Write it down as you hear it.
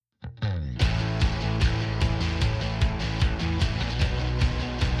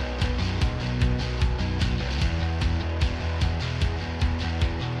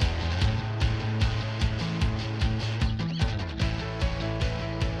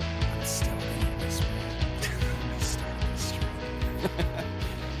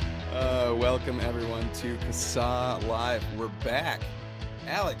welcome everyone to CASA Live. We're back.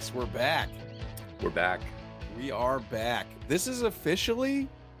 Alex, we're back. We're back. We are back. This is officially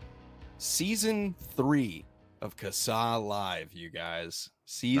season 3 of CASA Live, you guys.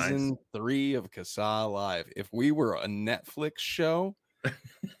 Season 3 of CASA Live. If we were a Netflix show,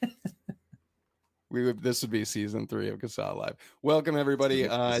 this would be season 3 of CASA Live. Welcome everybody.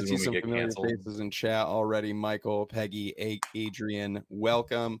 I see some familiar faces in chat already. Michael, Peggy, Adrian,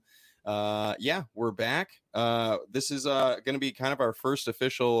 welcome. We're back. This is going to be kind of our first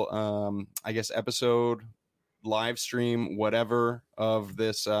official episode, live stream, whatever, of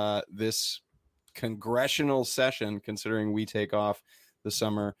this this congressional session, considering we take off the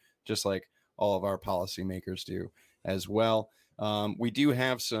summer just like all of our policymakers do as well. We do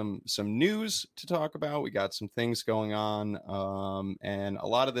have some news to talk about. We got some things going on. And a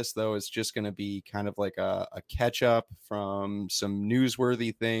lot of this, though, is just going to be kind of like a catch up from some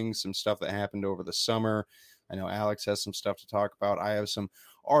newsworthy things, some stuff that happened over the summer. I know Alex has some stuff to talk about. I have some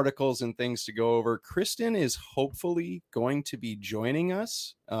articles and things to go over. Kristen is hopefully going to be joining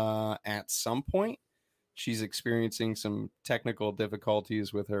us at some point. She's experiencing some technical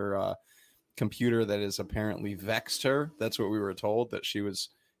difficulties with her computer that has apparently vexed her. That's what we were told, that she was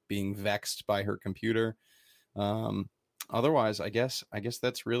being vexed by her computer. Otherwise, I guess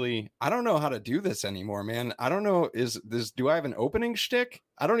that's really, I don't know how to do this anymore, man. I don't know, do I have an opening shtick?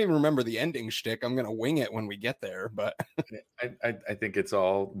 I don't even remember the ending shtick. I'm gonna wing it when we get there, but I think it's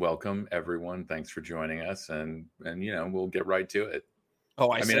all welcome, everyone. Thanks for joining us, and we'll get right to it.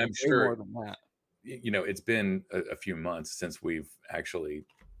 Oh, I'm sure more than that. It's been a few months since we've actually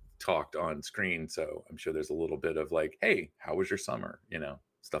talked on screen, so I'm sure there's a little bit of like, hey, how was your summer,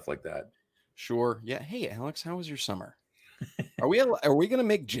 stuff like that. Sure. Yeah. Hey Alex, how was your summer? Are we gonna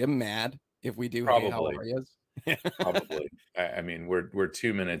make Jim mad if we do? Probably. Hey, how are you? Probably. I mean, we're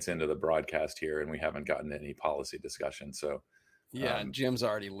 2 minutes into the broadcast here and we haven't gotten any policy discussion, so yeah, Jim's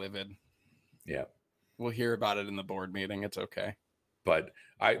already livid. Yeah, we'll hear about it in the board meeting. It's okay. But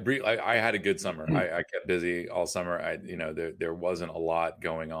I had a good summer. I kept busy all summer. There wasn't a lot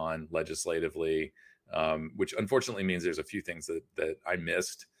going on legislatively, which unfortunately means there's a few things that I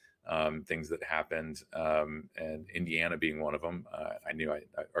missed, things that happened, and Indiana being one of them.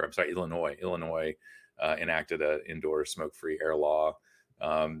 Illinois. Illinois enacted an indoor smoke-free air law.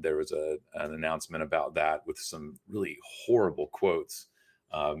 There was an announcement about that with some really horrible quotes.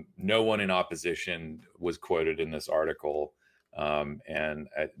 No one in opposition was quoted in this article. And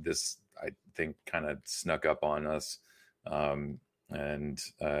this, I think, kind of snuck up on us. And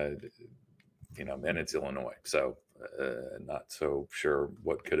it's Illinois. So not so sure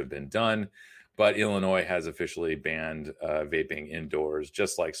what could have been done. But Illinois has officially banned vaping indoors,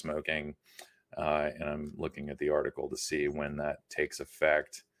 just like smoking. And I'm looking at the article to see when that takes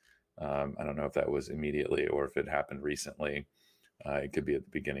effect. I don't know if that was immediately or if it happened recently. It could be at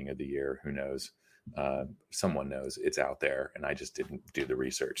the beginning of the year. Who knows? Someone knows. It's out there, and I just didn't do the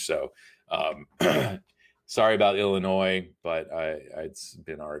research. So sorry about Illinois, but it's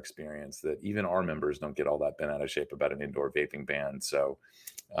been our experience that even our members don't get all that bent out of shape about an indoor vaping ban. So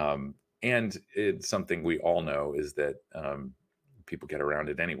and it's something we all know is that people get around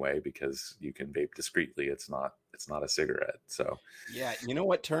it anyway because you can vape discreetly. It's not a cigarette. So yeah, you know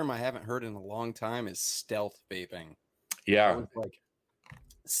what term I haven't heard in a long time is stealth vaping. Yeah,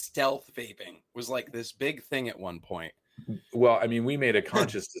 stealth vaping was like this big thing at one point. Well, I mean, we made a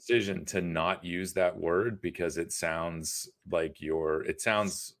conscious decision to not use that word because it sounds like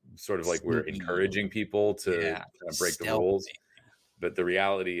sort of like we're encouraging people to kind of break the rules. But the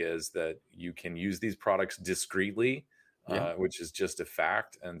reality is that you can use these products discreetly, which is just a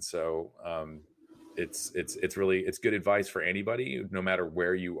fact. And so it's good advice for anybody, no matter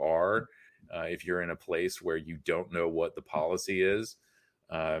where you are. If you're in a place where you don't know what the policy is,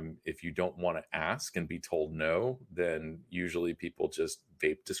 if you don't want to ask and be told no, then usually people just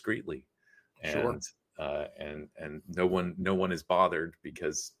vape discreetly, and and no one is bothered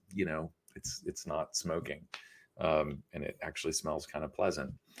because it's not smoking, and it actually smells kind of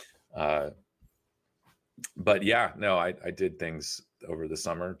pleasant. But yeah, no, I did things over the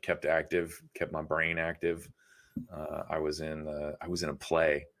summer, kept active, kept my brain active. I was in a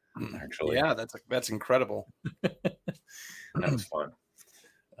play, actually. Yeah, that's incredible. That was fun.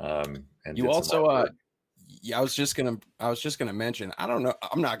 And you also I was just gonna mention, I don't know,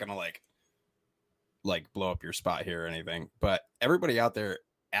 I'm not gonna like blow up your spot here or anything, but everybody out there,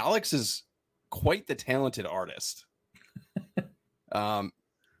 Alex is quite the talented artist. I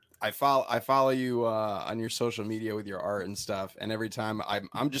follow you on your social media with your art and stuff, and every time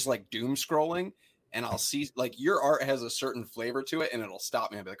I'm just like doom scrolling, and I'll see like your art has a certain flavor to it, and it'll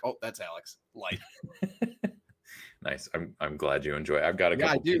stop me and be like, oh, that's Alex. Like, nice. I'm glad you enjoy it. I've got a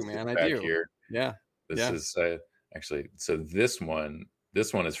couple pieces back here. Yeah. This is actually, so this one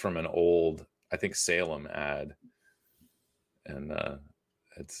is from an old, I think, Salem ad. And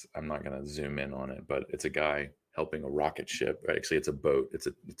I'm not going to zoom in on it, but it's a guy helping a rocket ship. Actually, it's a boat. It's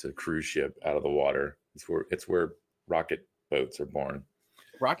a cruise ship out of the water. It's where rocket boats are born.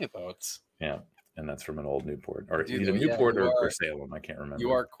 Rocket boats. Yeah. And that's from an old Newport, or either Newport or Salem. I can't remember.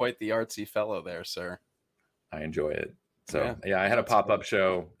 You are quite the artsy fellow there, sir. I enjoy it. So I had a pop-up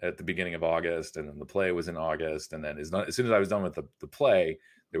show at the beginning of August, and then the play was in August. And then as soon as I was done with the play,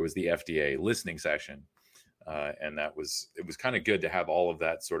 there was the FDA listening session. And it was kind of good to have all of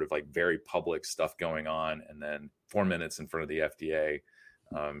that sort of like very public stuff going on. And then 4 minutes in front of the FDA,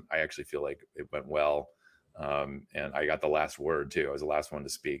 I actually feel like it went well. And I got the last word too. I was the last one to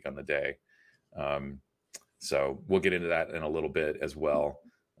speak on the day. So we'll get into that in a little bit as well.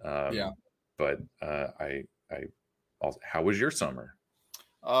 But I also, how was your summer?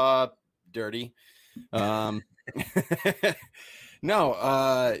 Dirty. No,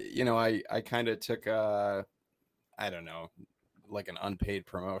 I kind of took I don't know, like an unpaid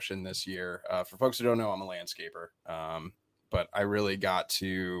promotion this year. For folks who don't know, I'm a landscaper. But I really got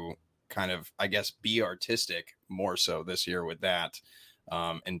to kind of, I guess, be artistic more so this year with that,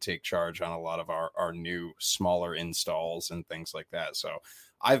 and take charge on a lot of our new smaller installs and things like that. So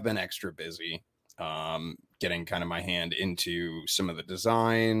I've been extra busy, getting kind of my hand into some of the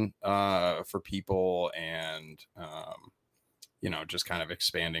design for people, and just kind of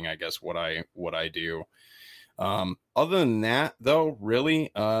expanding, I guess, what I do. Other than that, though,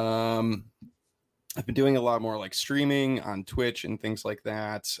 really, I've been doing a lot more like streaming on Twitch and things like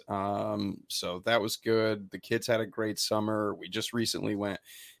that. So that was good. The kids had a great summer. We just recently went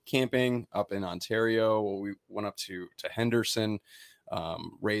camping up in Ontario. We went up to Henderson,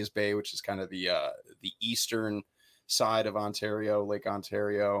 Rays Bay, which is kind of the eastern side of Ontario, Lake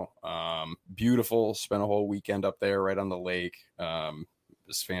Ontario. Beautiful. Spent a whole weekend up there right on the lake. It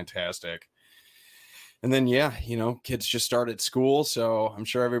was fantastic. And then, kids just started school, so I'm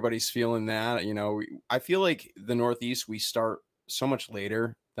sure everybody's feeling that. I feel like the Northeast, we start so much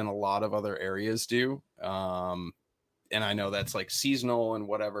later than a lot of other areas do. And I know that's like seasonal and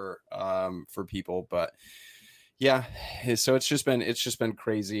whatever, for people, but yeah, so it's just been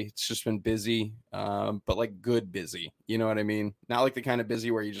crazy. It's just been busy, but like good busy. You know what I mean? Not like the kind of busy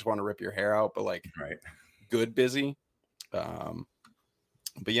where you just want to rip your hair out, but like good busy. But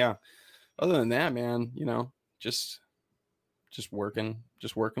yeah, other than that, man, just working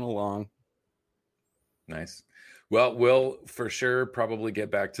along. Nice. Well, we'll for sure probably get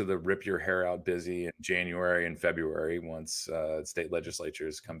back to the rip your hair out busy in January and February once state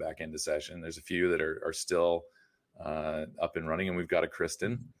legislatures come back into session. There's a few that are still up and running, and we've got a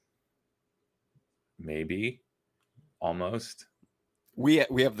Kristen, maybe almost. We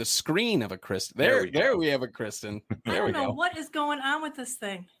have the screen of a Kristen. There we have a Kristen. I don't know what is going on with this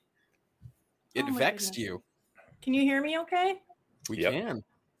thing. It vexed you. Can you hear me okay? We can.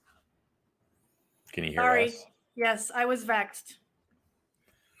 Can you hear us? Yes, I was vexed.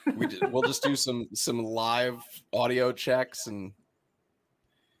 We'll just do some live audio checks, and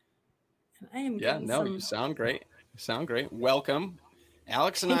I am. You sound great. Welcome.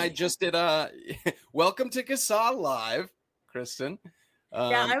 Alex and I just did welcome to CASA Live, Kristen.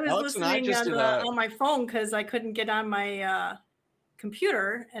 I was Alex listening on my phone because I couldn't get on my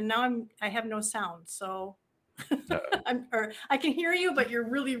computer, and now I have no sound, so I can hear you, but you're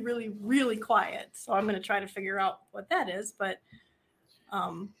really, really, really quiet. So I'm going to try to figure out what that is. But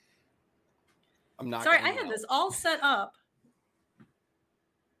I'm not. Sorry, I had this all set up.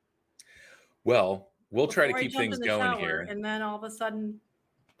 Well, we'll try to keep things going here, and then all of a sudden,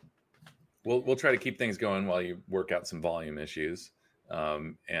 we'll try to keep things going while you work out some volume issues.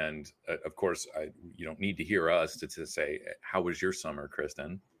 And of course, you don't need to hear us to say, how was your summer,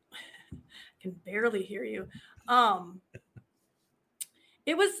 Kristen? I can barely hear you.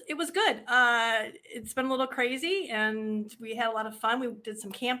 It was good. It's been a little crazy, and we had a lot of fun. We did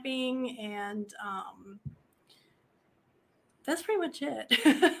some camping, and that's pretty much it.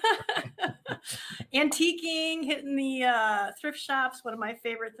 Antiquing, hitting the thrift shops, one of my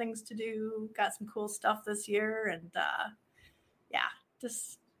favorite things to do. Got some cool stuff this year, and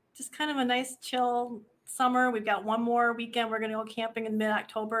just kind of a nice chill summer. We've got one more weekend. We're going to go camping in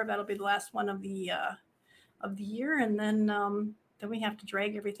mid-October. That'll be the last one of the year, and then we have to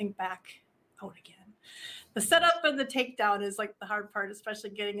drag everything back out again. The setup and the takedown is like the hard part, especially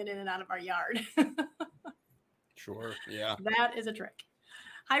getting it in and out of our yard. Sure, yeah. That is a trick.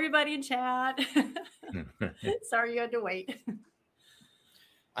 Hi, everybody in chat. Sorry you had to wait.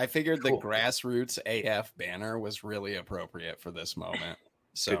 I figured the grassroots AF banner was really appropriate for this moment.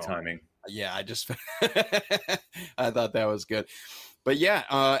 So good timing. Yeah, I just I thought that was good. But yeah,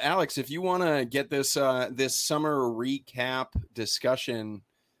 Alex, if you want to get this this summer recap discussion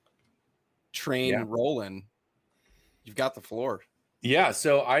train rolling, you've got the floor. Yeah,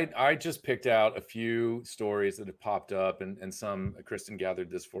 so I just picked out a few stories that have popped up, and some Kristen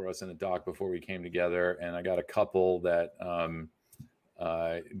gathered this for us in a doc before we came together, and I got a couple that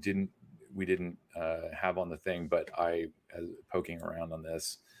we didn't have on the thing, but I poking around on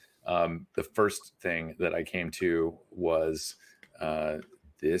this. The first thing that I came to was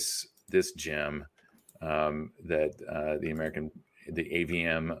this gem that the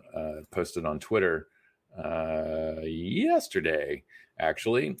AVM posted on Twitter yesterday,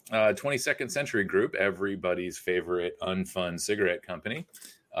 actually. 22nd Century Group, everybody's favorite unfun cigarette company,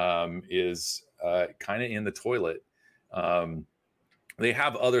 is kind of in the toilet. They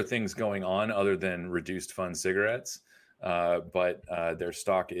have other things going on other than reduced fun cigarettes, but their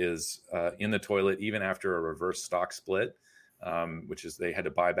stock is in the toilet even after a reverse stock split, which is they had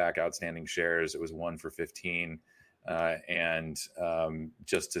to buy back outstanding shares. It was 1 for 15. And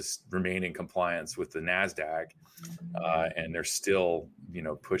just to remain in compliance with the NASDAQ, and they're still,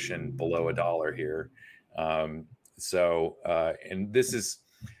 pushing below $1 here. And this is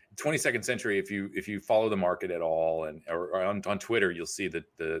 22nd Century. If you follow the market at all, or on Twitter, you'll see that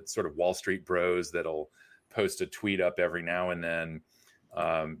the sort of Wall Street bros that'll post a tweet up every now and then,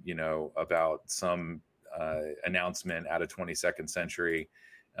 about some announcement out of 22nd Century.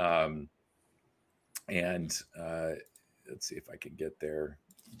 Let's see if I can get there.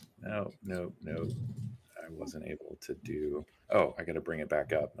 No, I wasn't able to do. Oh, I got to bring it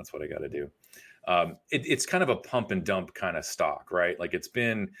back up. That's what I got to do. It's kind of a pump and dump kind of stock, right? Like it's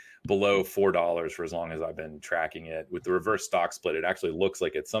been below $4 for as long as I've been tracking it. With the reverse stock split, it actually looks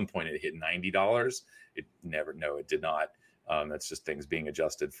like at some point it hit $90. It did not. That's just things being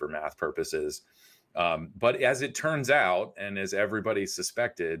adjusted for math purposes. But as it turns out, and as everybody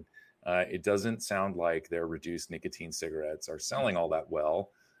suspected, it doesn't sound like their reduced nicotine cigarettes are selling all that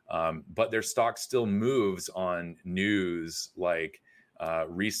well, but their stock still moves on news. Like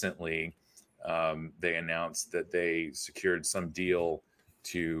recently, they announced that they secured some deal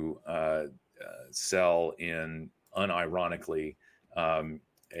to sell unironically,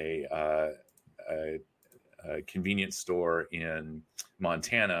 a convenience store in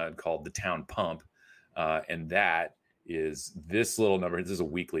Montana called the Town Pump, and that is this little number. This is a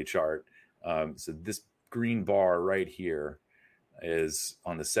weekly chart. So this green bar right here is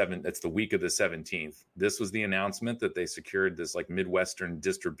on the 7th. That's the week of the 17th. This was the announcement that they secured this like Midwestern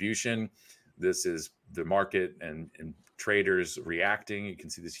distribution. This is the market and traders reacting. You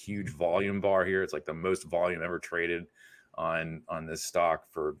can see this huge volume bar here. It's like the most volume ever traded on this stock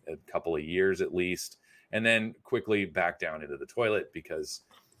for a couple of years at least. And then quickly back down into the toilet because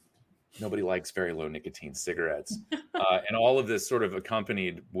nobody likes very low nicotine cigarettes. And all of this sort of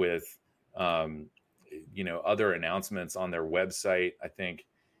accompanied with, other announcements on their website. I think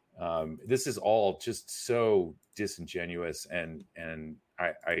this is all just so disingenuous. And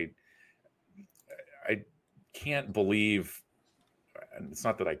I can't believe, and it's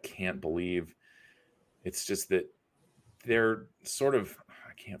not that I can't believe, it's just that they're sort of,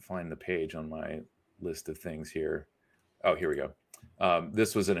 I can't find the page on my list of things here. Oh, here we go.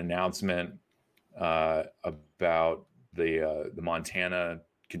 This was an announcement about the Montana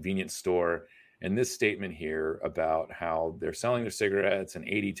convenience store, and this statement here about how they're selling their cigarettes in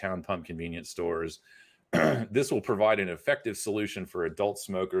 80 Town Pump convenience stores. This will provide an effective solution for adult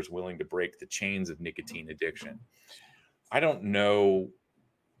smokers willing to break the chains of nicotine addiction. I don't know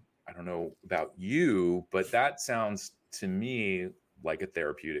about you, but that sounds to me like a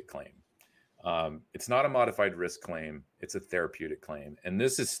therapeutic claim. It's not a modified risk claim. It's a therapeutic claim. And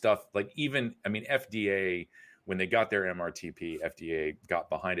this is stuff like FDA, when they got their MRTP, FDA got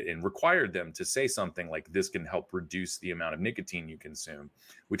behind it and required them to say something like this can help reduce the amount of nicotine you consume,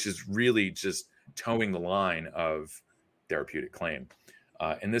 which is really just towing the line of therapeutic claim.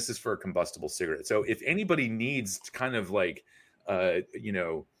 And this is for a combustible cigarette. So if anybody needs kind of like,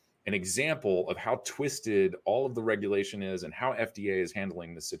 an example of how twisted all of the regulation is and how FDA is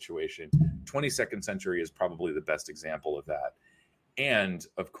handling the situation, 22nd Century is probably the best example of that. And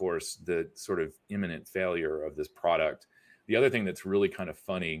of course, the sort of imminent failure of this product. The other thing that's really kind of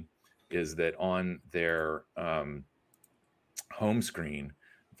funny is that on their home screen,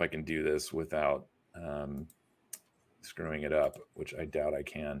 if I can do this without screwing it up, which I doubt I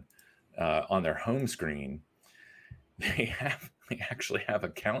can, on their home screen, they actually have a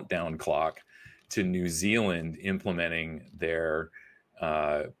countdown clock to New Zealand implementing their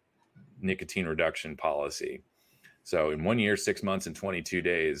nicotine reduction policy. So in 1 year, 6 months, and 22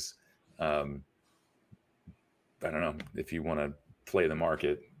 days, I don't know if you want to play the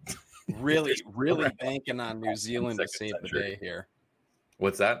market. Really banking on New Zealand to save the day here.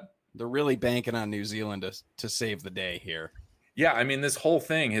 What's that? They're really banking on New Zealand to save the day here. Yeah, I mean, this whole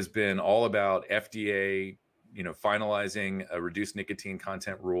thing has been all about FDA, finalizing a reduced nicotine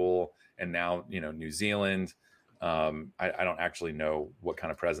content rule, and now, New Zealand. I don't actually know what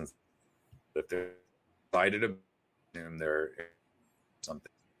kind of presence, if they're excited about them, they're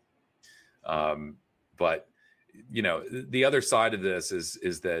something. But the other side of this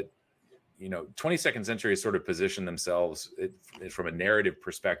is that 22nd Century has sort of positioned themselves from a narrative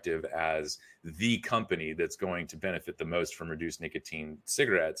perspective as the company that's going to benefit the most from reduced nicotine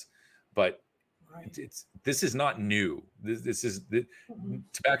cigarettes. But this is not new. This is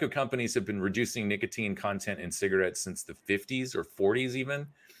tobacco companies have been reducing nicotine content in cigarettes since the 50s or 40s even.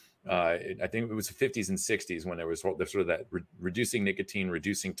 I think it was the 50s and 60s when there was sort of that reducing nicotine,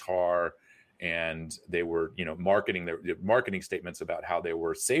 reducing tar. And they were, marketing their marketing statements about how they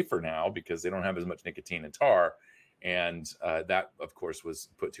were safer now because they don't have as much nicotine and tar. And that, of course, was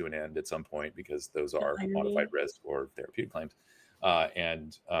put to an end at some point because those are modified risk or therapeutic claims.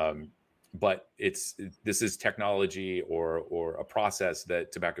 But this is technology or a process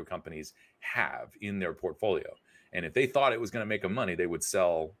that tobacco companies have in their portfolio. And if they thought it was going to make them money, they would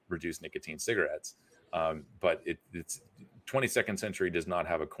sell reduced nicotine cigarettes. But it's 22nd Century does not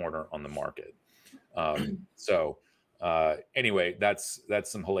have a corner on the market. Anyway, that's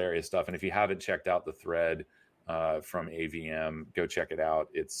some hilarious stuff. And if you haven't checked out the thread from AVM, go check it out.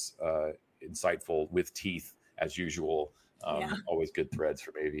 It's insightful with teeth as usual. Always good threads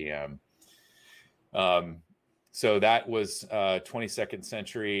from AVM. So that was 22nd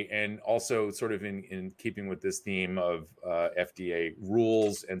Century, and also sort of in keeping with this theme of FDA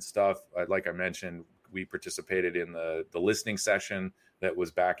rules and stuff. Like I mentioned, we participated in the listening session that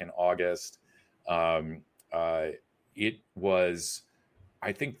was back in August. It was,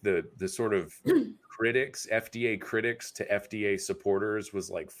 I think, the sort of FDA critics to FDA supporters was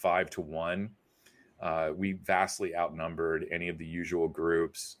like 5-1. We vastly outnumbered any of the usual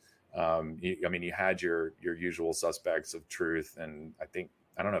groups. You had your usual suspects of truth, and I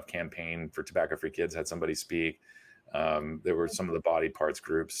don't know if Campaign for Tobacco Free Kids had somebody speak. There were some of the body parts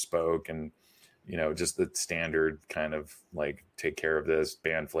groups spoke, and just the standard kind of like take care of this,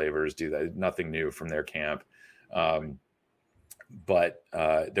 ban flavors, do that. Nothing new from their camp. But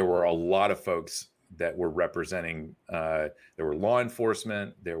there were a lot of folks that were representing. There were law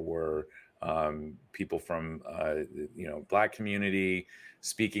enforcement. There were people from Black community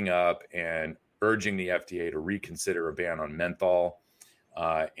speaking up and urging the FDA to reconsider a ban on menthol.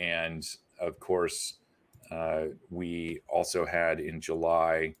 And of course, we also had in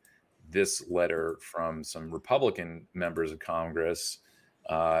July this letter from some Republican members of Congress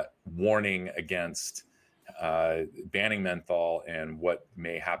warning against banning menthol and what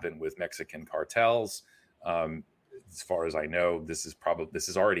may happen with Mexican cartels. As far as I know, this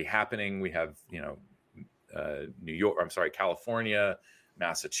is already happening. We have, California,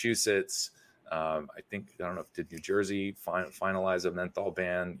 Massachusetts. I don't know if did New Jersey finalize a menthol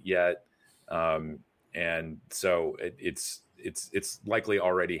ban yet. And so it's likely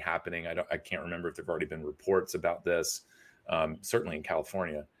already happening. I can't remember if there've already been reports about this. Certainly in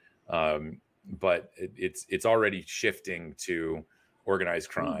California, but it's already shifting to organized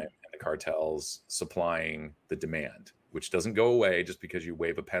crime and the cartels supplying the demand, which doesn't go away just because you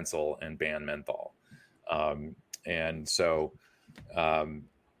wave a pencil and ban menthol. And so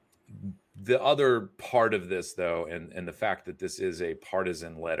the other part of this, though, and the fact that this is a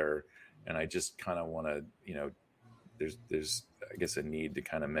partisan letter, and I just kind of want to, there's I guess a need to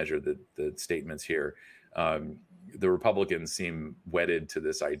kind of measure the statements here. The Republicans seem wedded to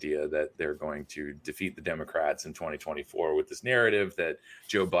this idea that they're going to defeat the Democrats in 2024 with this narrative that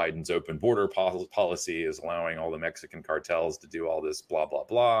Joe Biden's open border policy is allowing all the Mexican cartels to do all this blah, blah,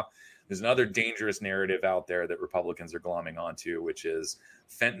 blah. There's another dangerous narrative out there that Republicans are glomming onto, which is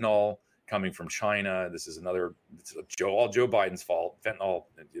fentanyl coming from China. This is all Joe Biden's fault.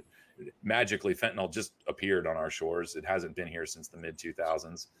 Magically, fentanyl just appeared on our shores. It hasn't been here since the mid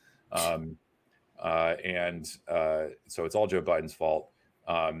 2000s. So it's all Joe Biden's fault.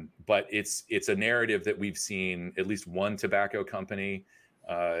 But it's a narrative that we've seen at least one tobacco company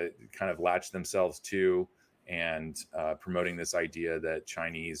kind of latch themselves to, and promoting this idea that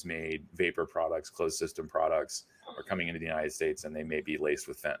Chinese-made vapor products, closed system products, are coming into the United States and they may be laced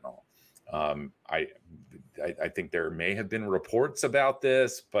with fentanyl. I think there may have been reports about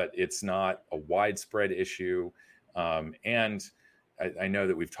this, but it's not a widespread issue. And I know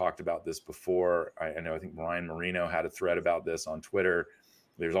that we've talked about this before. I think Ryan Marino had a thread about this on Twitter.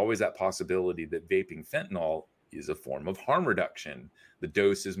 There's always that possibility that vaping fentanyl is a form of harm reduction. The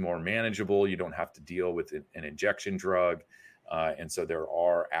dose is more manageable. You don't have to deal with an injection drug. And so there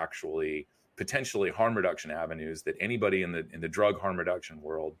are actually potentially harm reduction avenues that anybody in the drug harm reduction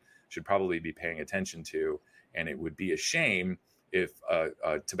world should probably be paying attention to. And it would be a shame if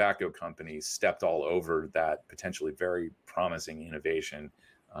a tobacco company stepped all over that potentially very promising innovation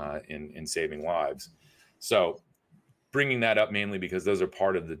in saving lives. So bringing that up mainly because those are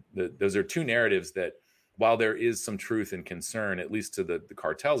part of those are two narratives that, while there is some truth and concern, at least to the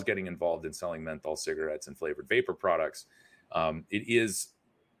cartels getting involved in selling menthol cigarettes and flavored vapor products, it is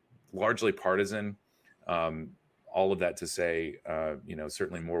largely partisan. All of that to say,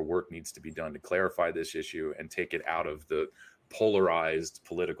 certainly more work needs to be done to clarify this issue and take it out of the polarized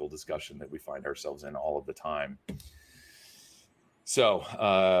political discussion that we find ourselves in all of the time. So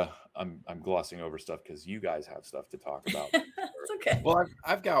I'm glossing over stuff because you guys have stuff to talk about. It's okay. Well,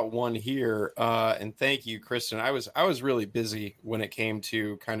 I've got one here, and thank you, Kristen. I was really busy when it came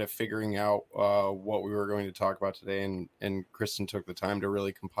to kind of figuring out what we were going to talk about today, and Kristen took the time to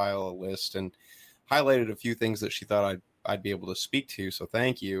really compile a list and highlighted a few things that she thought I'd be able to speak to. So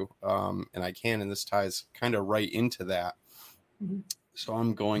thank you, and I can, and this ties kind of right into that. Mm-hmm. So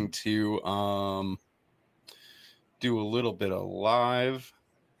I'm going to do a little bit of live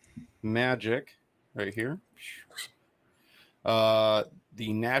magic right here. The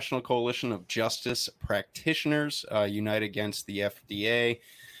National Coalition of Justice Practitioners unite against the FDA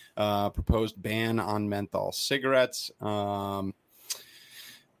proposed ban on menthol cigarettes,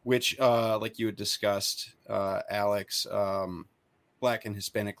 which, like you had discussed, Alex, Black and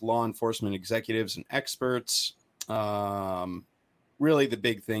Hispanic law enforcement executives and experts. Really, the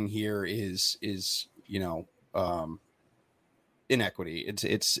big thing here is inequity.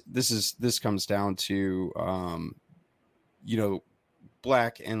 This comes down to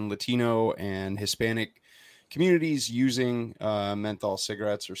Black and Latino and Hispanic communities using menthol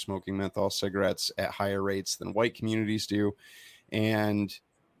cigarettes or smoking menthol cigarettes at higher rates than white communities do, and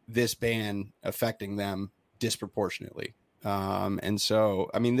this ban affecting them disproportionately. And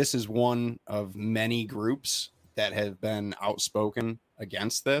so, I mean, this is one of many groups that have been outspoken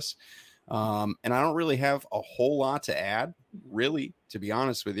against this. And I don't really have a whole lot to add, really, to be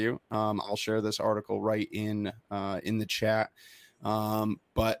honest with you. I'll share this article right in the chat.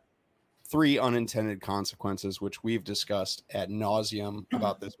 But 3 unintended consequences, which we've discussed ad nauseum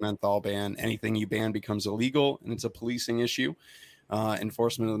about this menthol ban. Anything you ban becomes illegal, and it's a policing issue.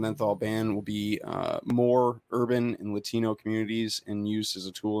 Enforcement of the menthol ban will be more urban and Latino communities and used as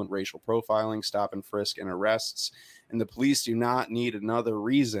a tool in racial profiling, stop and frisk, and arrests. And the police do not need another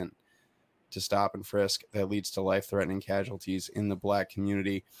reason to stop and frisk that leads to life-threatening casualties in the Black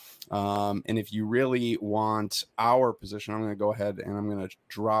community. And if you really want our position, I'm going to go ahead and I'm going to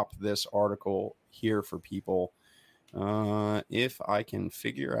drop this article here for people. If I can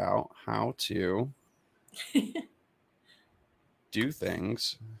figure out how to do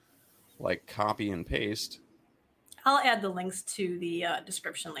things like copy and paste. I'll add the links to the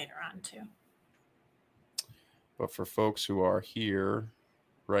description later on too. But for folks who are here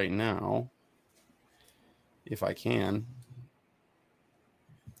right now, if I can,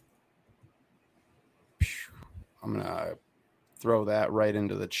 I'm going to throw that right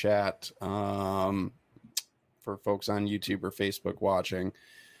into the chat for folks on YouTube or Facebook watching.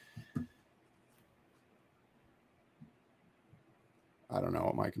 I don't know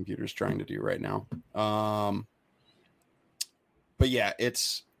what my computer's trying to do right now. But yeah,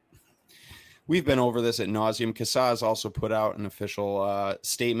 we've been over this at nauseum. CASA's also put out an official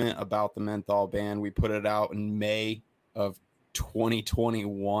statement about the menthol ban. We put it out in May of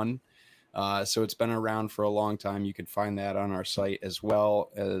 2021. So it's been around for a long time. You can find that on our site as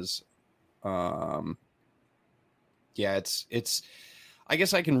well as, it's I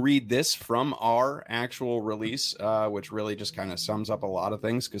guess I can read this from our actual release, which really just kind of sums up a lot of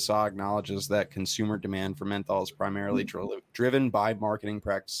things. CASA acknowledges that consumer demand for menthol is primarily driven by marketing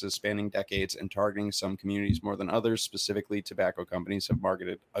practices spanning decades and targeting some communities more than others. Specifically, tobacco companies have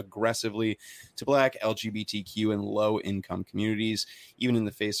marketed aggressively to Black, LGBTQ, and low-income communities, even in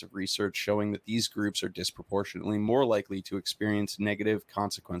the face of research showing that these groups are disproportionately more likely to experience negative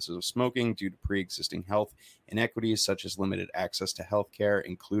consequences of smoking due to pre-existing health inequities such as limited access to healthcare,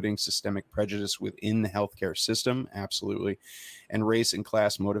 including systemic prejudice within the healthcare system, absolutely, and race and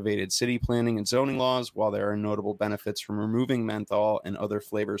class motivated city planning and zoning laws. While there are notable benefits from removing removing menthol and other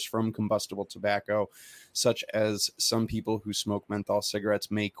flavors from combustible tobacco, such as some people who smoke menthol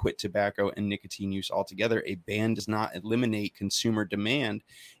cigarettes may quit tobacco and nicotine use altogether. A ban does not eliminate consumer demand,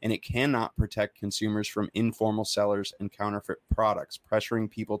 and it cannot protect consumers from informal sellers and counterfeit products. Pressuring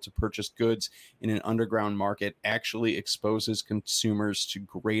people to purchase goods in an underground market actually exposes consumers to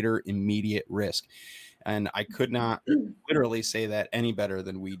greater immediate risk. And I could not literally say that any better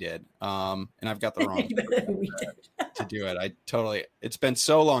than we did. And I've got the wrong to do it. It's been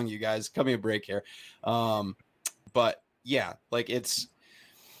so long, you guys. Cut me a break here. But yeah, like this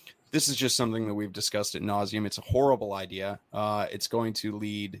is just something that we've discussed ad nauseum. It's a horrible idea. It's going to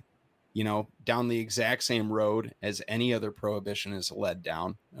lead, down the exact same road as any other prohibition is led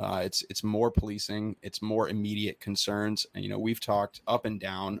down. It's more policing. It's more immediate concerns. And, we've talked up and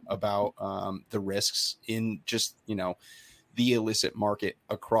down about the risks in just, the illicit market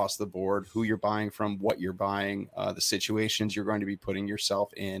across the board, who you're buying from, what you're buying, the situations you're going to be putting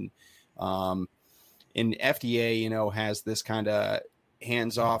yourself in. And FDA, has this kind of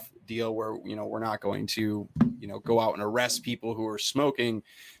hands-off deal where, we're not going to, go out and arrest people who are smoking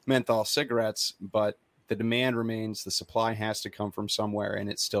menthol cigarettes, but the demand remains, the supply has to come from somewhere, and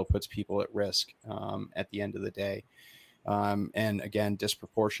it still puts people at risk at the end of the day. And again,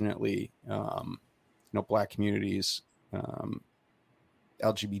 disproportionately, Black communities,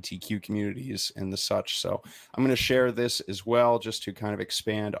 LGBTQ communities and the such. So I'm going to share this as well, just to kind of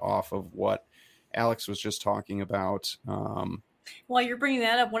expand off of what Alex was just talking about. While you're bringing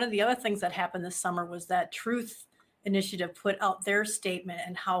that up, one of the other things that happened this summer was that Truth Initiative put out their statement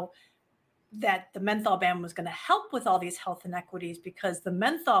and how that the menthol ban was going to help with all these health inequities, because the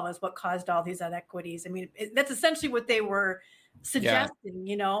menthol is what caused all these inequities. I mean, that's essentially what they were suggesting,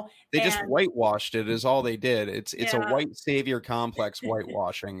 They just whitewashed it is all they did. It's a white savior complex.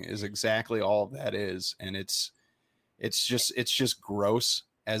 Whitewashing is exactly all that is. And it's just gross,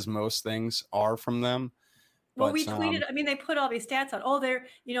 as most things are from them. Well, we tweeted, they put all these stats out. Oh,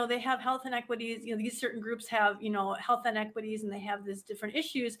 they have health inequities. These certain groups have, health inequities, and they have these different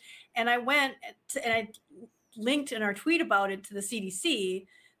issues. And I went and I linked in our tweet about it to the CDC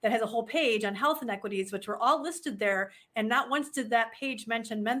that has a whole page on health inequities, which were all listed there. And not once did that page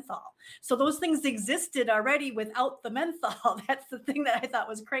mention menthol. So those things existed already without the menthol. That's the thing that I thought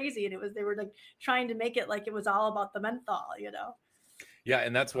was crazy. And they were like trying to make it like it was all about the menthol, Yeah,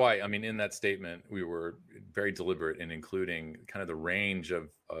 and that's why, in that statement, we were very deliberate in including kind of the range of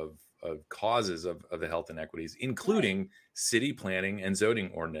causes of the health inequities, including city planning and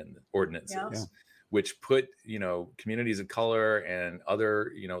zoning ordinances, which put, communities of color and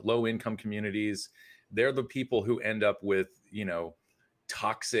other, low income communities, they're the people who end up with,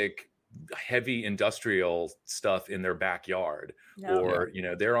 toxic, heavy industrial stuff in their backyard, or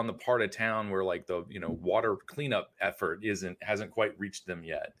they're on the part of town where like the water cleanup effort hasn't quite reached them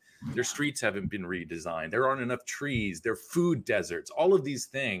yet. Their streets haven't been redesigned. There aren't enough trees. They're food deserts. All of these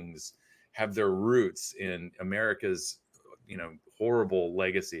things have their roots in America's horrible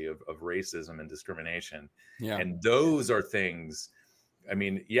legacy of racism and discrimination. And those are things,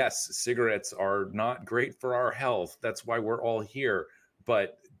 yes, cigarettes are not great for our health. That's why we're all here.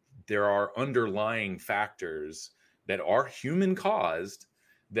 But there are underlying factors that are human caused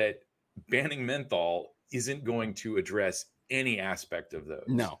that banning menthol isn't going to address any aspect of those.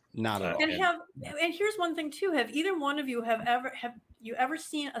 No, not at all. And here's one thing too. Have either one of you have you ever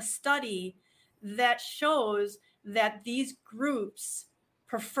seen a study that shows that these groups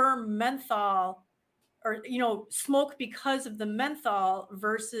prefer menthol or, smoke because of the menthol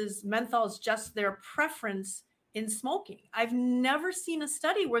versus menthol is just their preference in smoking? I've never seen a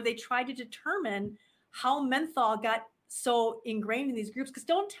study where they try to determine how menthol got so ingrained in these groups. Because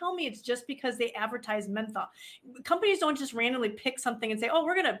don't tell me it's just because they advertise menthol. Companies don't just randomly pick something and say, oh,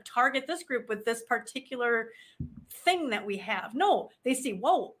 we're going to target this group with this particular thing that we have. No, they say,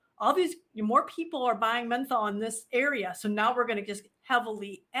 whoa, all these more people are buying menthol in this area. So now we're going to just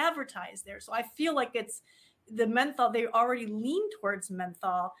heavily advertise there. So I feel like it's the menthol, they already lean towards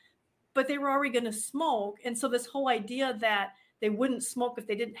menthol, but they were already going to smoke. And so this whole idea that they wouldn't smoke if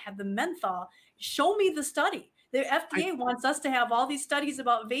they didn't have the menthol, show me the study. The FDA wants us to have all these studies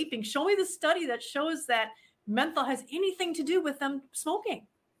about vaping. Show me the study that shows that menthol has anything to do with them smoking.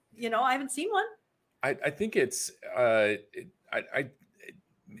 I haven't seen one. I think it's,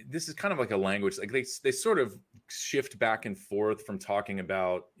 this is kind of like a language, like they sort of shift back and forth from talking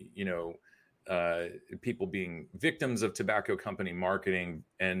about, people being victims of tobacco company marketing.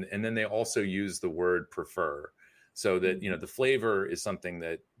 And then they also use the word prefer. So that, the flavor is something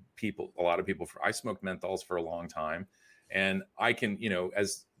that a lot of people, I smoked menthols for a long time, and I can,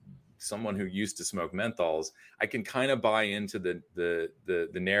 as someone who used to smoke menthols, I can kind of buy into the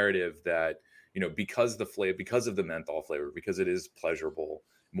narrative that, because of the menthol flavor, because it is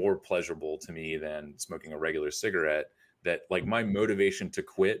more pleasurable to me than smoking a regular cigarette, that like my motivation to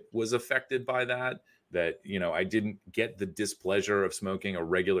quit was affected by that, I didn't get the displeasure of smoking a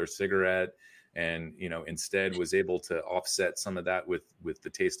regular cigarette, and instead was able to offset some of that with the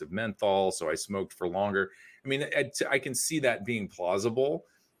taste of menthol. So I smoked for longer. I mean, I can see that being plausible,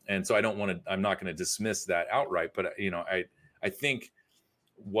 and so I'm not going to dismiss that outright, but I think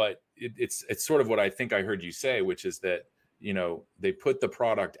it's sort of what I think I heard you say, which is that they put the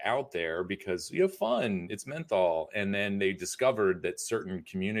product out there because fun, it's menthol, and then they discovered that certain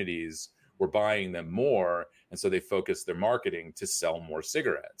communities were buying them more, and so they focused their marketing to sell more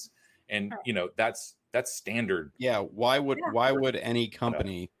cigarettes. And that's standard. Yeah. Why would any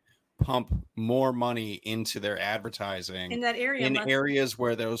company pump more money into their advertising in that area, in areas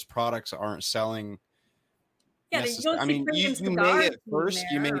where those products aren't selling? Yeah, I mean, you may at first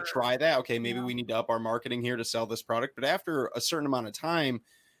you may try that. Okay, maybe we need to up our marketing here to sell this product, but after a certain amount of time,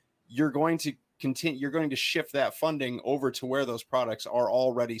 you're going to continue. You're going to shift that funding over to where those products are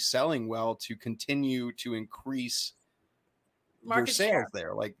already selling well to continue to increase market your sales share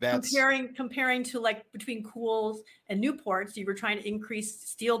there. Like that's comparing to like between Cools and Newports, you were trying to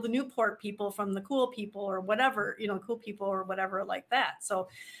steal the Newport people from the Cool people or whatever, Cool people or whatever like that. So,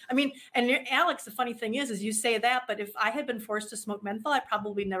 I mean, and Alex, the funny thing is you say that, but if I had been forced to smoke menthol, I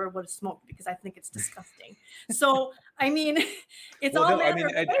probably never would have smoked because I think it's disgusting. So, I mean, it's all matter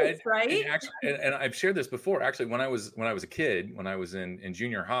of taste, right? And I've shared this before. Actually, when I was a kid, when I was in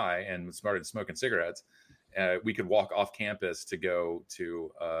junior high and started smoking cigarettes, we could walk off campus to go to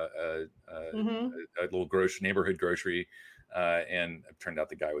a little neighborhood grocery, and it turned out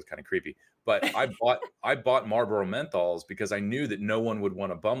the guy was kind of creepy. But I bought Marlboro menthols because I knew that no one would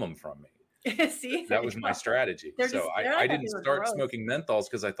want to bum them from me. See, that was my strategy. So I didn't start smoking menthols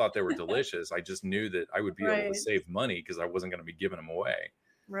because I thought they were delicious. I just knew that I would be able to save money because I wasn't going to be giving them away.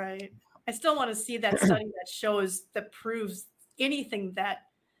 Right. I still want to see that study that proves anything that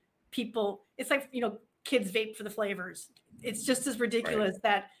people. It's like kids vape for the flavors. It's just as ridiculous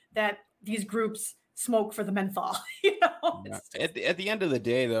that these groups smoke for the menthol. At the end of the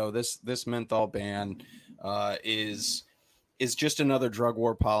day, though, this menthol ban is just another drug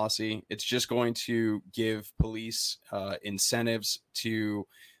war policy. It's just going to give police incentives to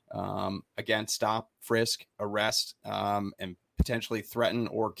again stop, frisk, arrest, and potentially threaten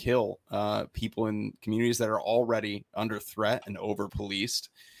or kill people in communities that are already under threat and over policed.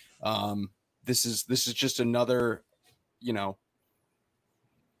 This is just another part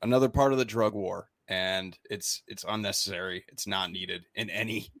of the drug war, and it's unnecessary. It's not needed in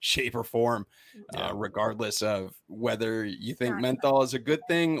any shape or form, regardless of whether you think menthol is a good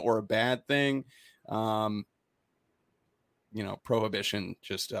thing or a bad thing. Prohibition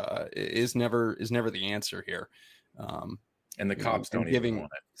just is never the answer here. And the cops don't even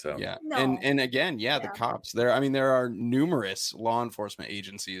want it. So and again, the cops there. I mean, there are numerous law enforcement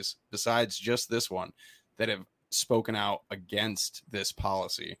agencies besides just this one that have spoken out against this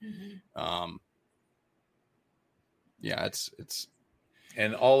policy. Mm-hmm. It's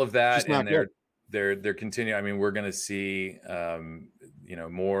and all of that, and they're continuing. I mean, we're going to see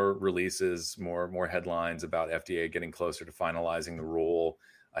more releases, more headlines about FDA getting closer to finalizing the rule.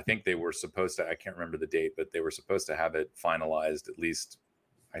 I think they were supposed to, I can't remember the date, but they were supposed to have it finalized at least,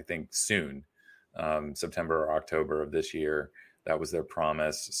 I think, soon, September or October of this year. That was their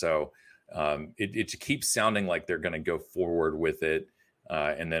promise. So it keeps sounding like they're going to go forward with it,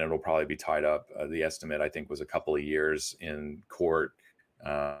 and then it'll probably be tied up. The estimate, I think, was a couple of years in court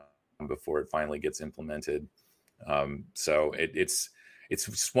before it finally gets implemented. So it's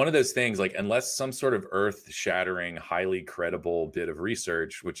just one of those things, like, unless some sort of earth-shattering, highly credible bit of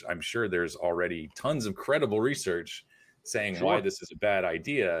research, which I'm sure there's already tons of credible research saying why this is a bad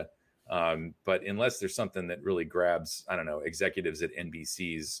idea, but unless there's something that really grabs, I don't know, executives at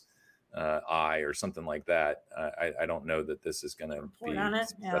NBC's eye or something like that, I don't know that this is going to be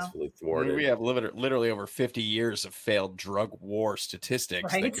successfully thwarted. I mean, we have literally over 50 years of failed drug war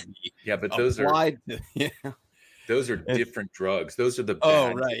statistics that could be but those are those are different drugs. Those are the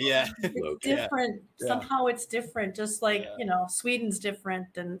bad drugs. It's different. Somehow it's different. Just like Sweden's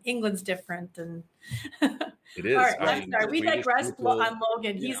different and England's different, and it is. All right, I'm sorry. We digress on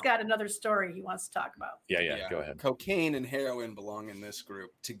Logan. He's got another story he wants to talk about. Yeah. Go ahead. Cocaine and heroin belong in this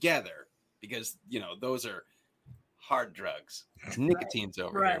group together because those are hard drugs. Nicotine's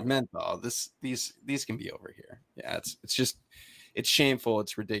over here. Menthol. These can be over here. Yeah, it's shameful.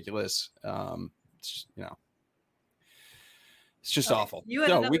 It's ridiculous. It's It's just awful.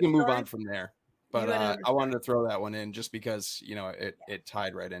 So we can move on from there. But I wanted to throw that one in just because, it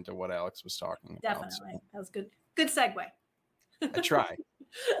tied right into what Alex was talking about. Definitely. So. That was good. Good segue. I try.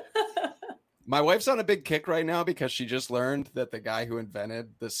 My wife's on a big kick right now because she just learned that the guy who invented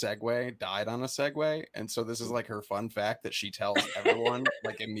the Segway died on a Segway. And so this is like her fun fact that she tells everyone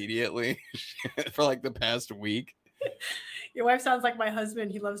like immediately for like the past week. Your wife sounds like my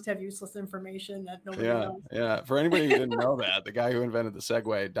husband. He loves to have useless information that nobody knows. Yeah. For anybody who didn't know that, the guy who invented the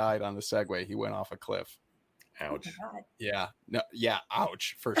Segway died on the Segway. He went off a cliff. Ouch. Oh yeah. No. Yeah.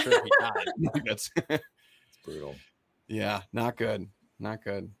 Ouch. For sure. He died. It's brutal. Yeah. Not good. Not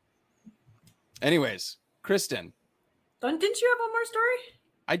good. Anyways, Kristen. Didn't you have one more story?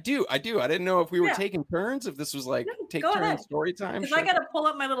 I do. I didn't know if we were taking turns, if this was like take turns story time. Because I got to pull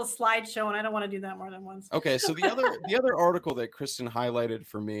up my little slideshow and I don't want to do that more than once. Okay, so the other article that Kristen highlighted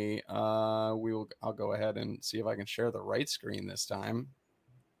for me, I'll go ahead and see if I can share the right screen this time.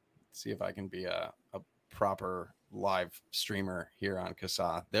 See if I can be a proper live streamer here on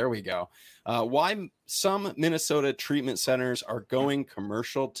CASA. There we go. Why some Minnesota treatment centers are going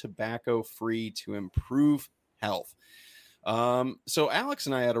commercial tobacco free to improve health. So Alex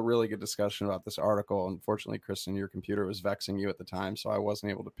and I had a really good discussion about this article. Unfortunately, Kristen, your computer was vexing you at the time, so I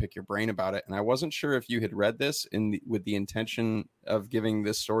wasn't able to pick your brain about it. And I wasn't sure if you had read this with the intention of giving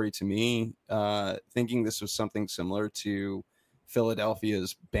this story to me, thinking this was something similar to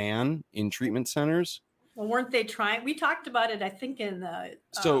Philadelphia's ban in treatment centers. Well, weren't they trying? We talked about it, I think, in the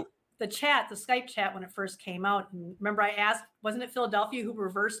Skype chat when it first came out. And remember, I asked, wasn't it Philadelphia who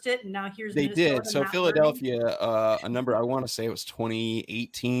reversed it? And now here's they did. So Philadelphia, a number, I want to say it was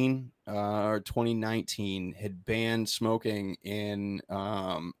 2018 or 2019, had banned smoking in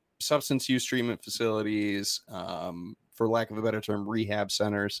substance use treatment facilities, for lack of a better term, rehab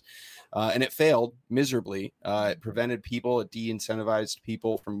centers. And it failed miserably. It prevented people, it de-incentivized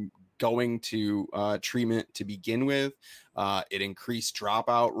people from going to treatment to begin with. It increased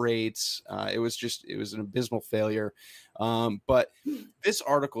dropout rates. It was an abysmal failure. But this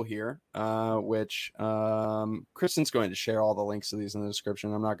article here, which Kristen's going to share all the links to these in the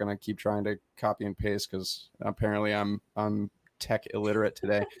description. I'm not going to keep trying to copy and paste because apparently I'm tech illiterate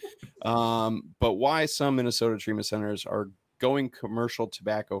today. But why some Minnesota treatment centers are going commercial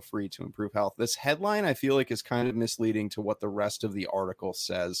tobacco free to improve health. This headline, I feel like, is kind of misleading to what the rest of the article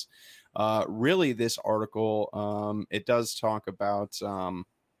says. Really, this article, it does talk about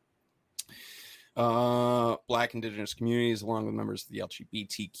Black, Indigenous communities, along with members of the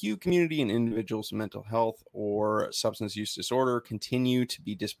LGBTQ community and individuals with mental health or substance use disorder, continue to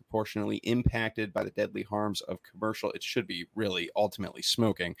be disproportionately impacted by the deadly harms of commercial. It should be really ultimately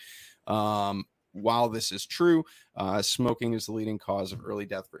smoking. While this is true, smoking is the leading cause of early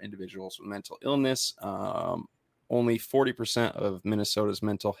death for individuals with mental illness. Only 40% of Minnesota's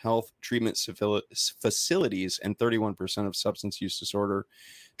mental health treatment facilities and 31% of substance use disorder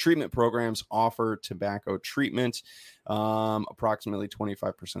treatment programs offer tobacco treatment. Approximately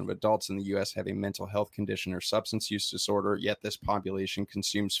 25% of adults in the U.S. have a mental health condition or substance use disorder, yet this population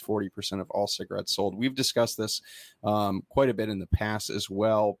consumes 40% of all cigarettes sold. We've discussed this quite a bit in the past as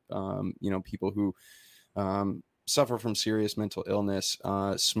well. People who suffer from serious mental illness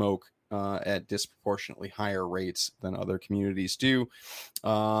smoke at disproportionately higher rates than other communities do.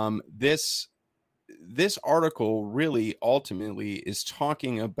 This article really ultimately is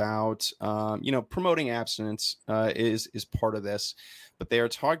talking about, promoting abstinence is part of this, but they are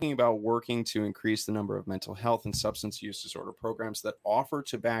talking about working to increase the number of mental health and substance use disorder programs that offer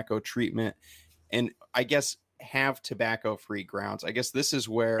tobacco treatment, and I guess have tobacco-free grounds. I guess this is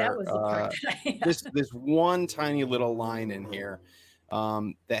where this one tiny little line in here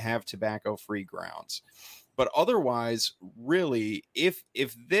that have tobacco-free grounds. But otherwise, really, if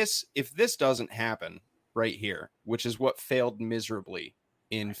this doesn't happen right here, which is what failed miserably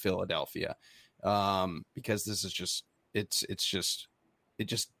in Philadelphia, because this is just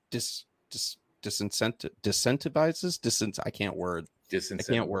disincentivizes. I can't words.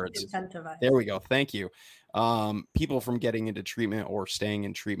 There we go. Thank you. People from getting into treatment or staying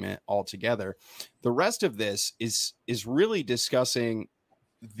in treatment altogether. The rest of this is really discussing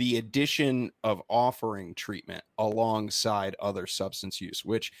the addition of offering treatment alongside other substance use,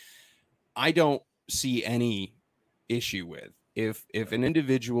 which I don't see any issue with. If an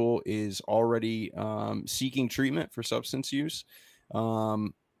individual is already seeking treatment for substance use,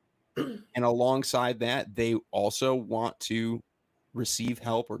 and alongside that, they also want to receive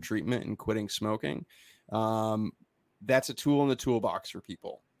help or treatment in quitting smoking, that's a tool in the toolbox for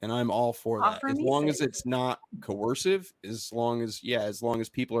people. And I'm all for that. As long as safe. it's not coercive, as long as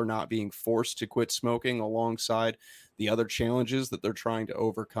people are not being forced to quit smoking alongside the other challenges that they're trying to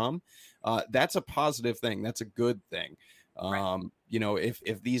overcome, that's a positive thing. That's a good thing. Right. You know, if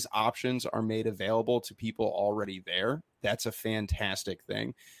these options are made available to people already there, that's a fantastic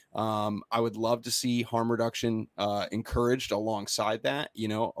thing. I would love to see harm reduction encouraged alongside that, you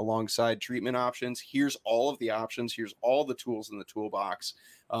know, alongside treatment options. Here's all of the options. Here's all the tools in the toolbox.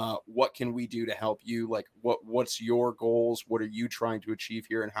 What can we do to help you? Like, what's your goals? What are you trying to achieve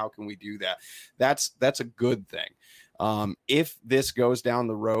here? And how can we do that? That's a good thing. If this goes down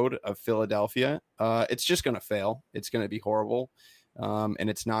the road of Philadelphia, it's just going to fail. It's going to be horrible. And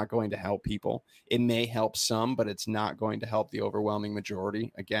it's not going to help people. It may help some, but it's not going to help the overwhelming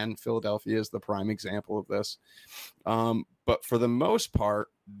majority. Again, Philadelphia is the prime example of this. But for the most part,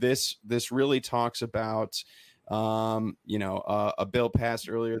 this really talks about, you know, a bill passed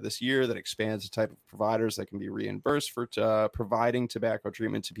earlier this year that expands the type of providers that can be reimbursed for providing tobacco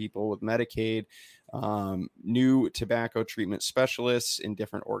treatment to people with Medicaid, new tobacco treatment specialists in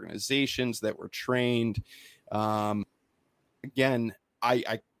different organizations that were trained. Again,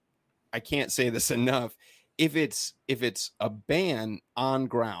 I can't say this enough. If it's a ban on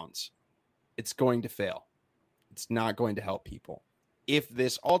grounds, it's going to fail. It's not going to help people. If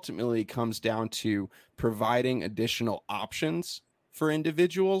this ultimately comes down to providing additional options for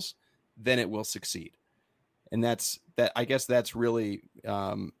individuals, then it will succeed. And that's that. I guess that's really,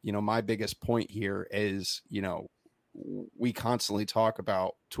 you know, my biggest point here is, you know, we constantly talk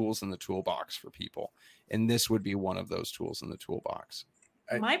about tools in the toolbox for people, and this would be one of those tools in the toolbox.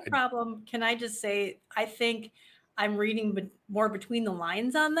 My problem, can I just say, I think I'm reading more between the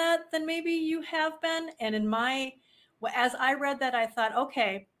lines on that than maybe you have been. And as I read that, I thought,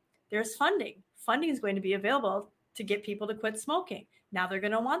 okay, there's funding. Funding is going to be available to get people to quit smoking. Now they're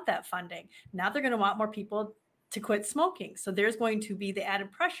going to want that funding. Now they're going to want more people to quit smoking. So there's going to be the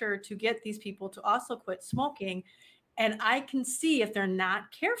added pressure to get these people to also quit smoking. And I can see, if they're not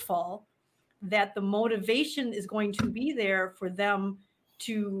careful, that the motivation is going to be there for them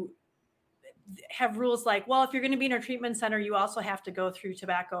to have rules like, well, if you're going to be in a treatment center, you also have to go through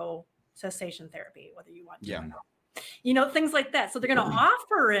tobacco cessation therapy, whether you want to or not. You know, things like that. So they're going to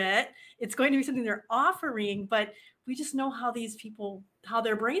offer it. It's going to be something they're offering, but we just know how these people, how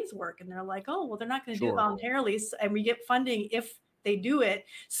their brains work. And they're like, oh, well, they're not going to do it voluntarily. And we get funding if they do it.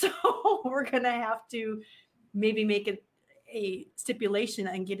 So we're going to have to maybe make it a stipulation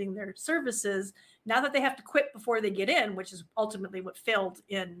on getting their services. Now that they have to quit before they get in, which is ultimately what failed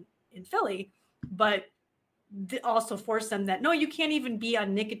in Philly, but also force them that, no, you can't even be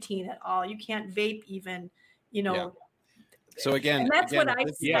on nicotine at all. You can't vape even, you know. Yeah. So again, and that's what I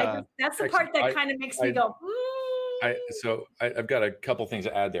see. Yeah. That's the part that kind of makes me go, So I've got a couple things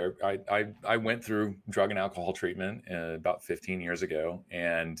to add there. I went through drug and alcohol treatment about 15 years ago,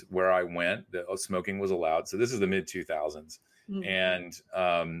 and where I went, smoking was allowed. So this is the mid 2000s, and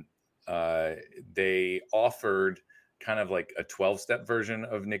they offered kind of like a 12-step version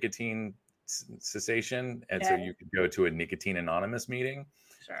of nicotine cessation, and so you could go to a nicotine anonymous meeting,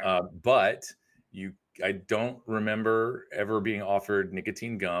 but I don't remember ever being offered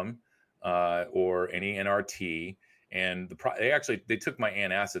nicotine gum or any NRT. And they took my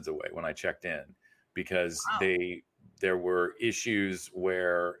antacids away when I checked in, because there were issues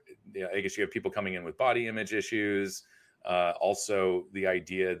where, you know, I guess you have people coming in with body image issues. Also the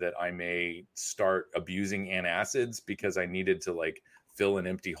idea that I may start abusing antacids because I needed to like fill an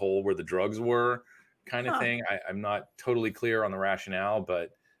empty hole where the drugs were, kind of thing. I'm not totally clear on the rationale,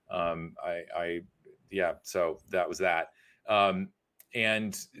 but so that was that.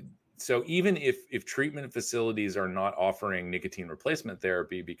 And so even if treatment facilities are not offering nicotine replacement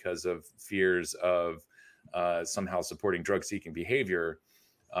therapy because of fears of somehow supporting drug-seeking behavior,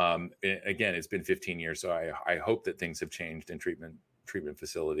 again, it's been 15 years, so I hope that things have changed in treatment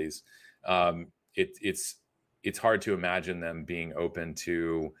facilities. It's hard to imagine them being open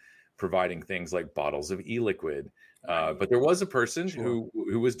to providing things like bottles of e-liquid. But there was a person who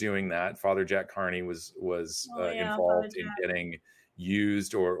was doing that. Father Jack Carney was involved in getting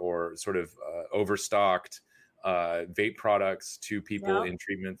used or sort of overstocked vape products to people in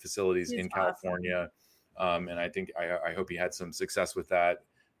treatment facilities in California. And I hope he had some success with that.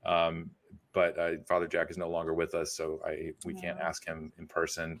 But Father Jack is no longer with us, so we can't ask him in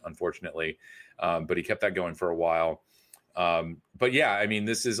person, unfortunately. But he kept that going for a while. But yeah, I mean,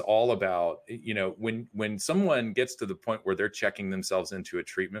 this is all about, you know, when someone gets to the point where they're checking themselves into a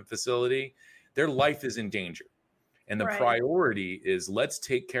treatment facility, their life is in danger. And the priority is, let's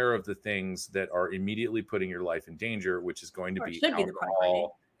take care of the things that are immediately putting your life in danger, which is going to be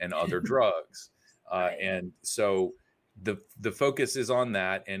alcohol and other drugs. And so the focus is on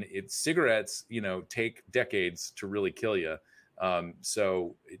that, and cigarettes, take decades to really kill you.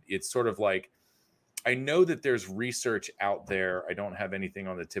 So it's sort of like, I know that there's research out there. I don't have anything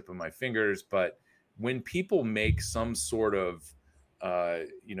on the tip of my fingers, but when people make some sort of,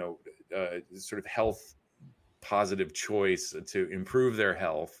 sort of health positive choice to improve their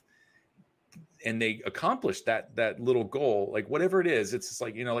health, and they accomplish that little goal, like whatever it is, it's just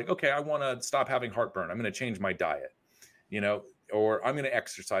like, okay, I want to stop having heartburn. I'm going to change my diet, or I'm going to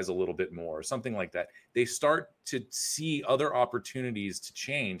exercise a little bit more, or something like that. They start to see other opportunities to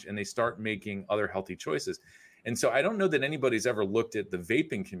change, and they start making other healthy choices. And so I don't know that anybody's ever looked at the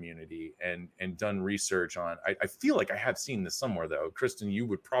vaping community and done research on, I feel like I have seen this somewhere though. Kristen, you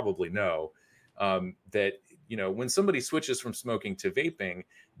would probably know that, when somebody switches from smoking to vaping,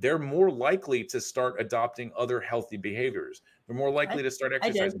 they're more likely to start adopting other healthy behaviors. They're more likely to start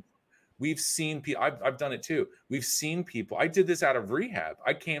exercising. We've seen people, I've done it too. We've seen people, I did this out of rehab.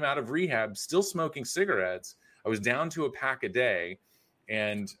 I came out of rehab still smoking cigarettes. I was down to a pack a day,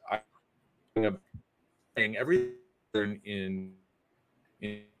 and I everything in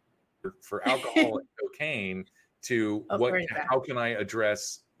for alcohol and cocaine to how can I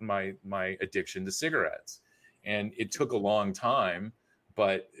address my addiction to cigarettes. And it took a long time,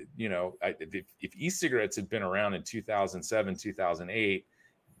 but if e-cigarettes had been around in 2007, 2008,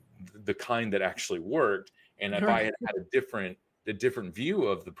 the kind that actually worked, and if I had a different view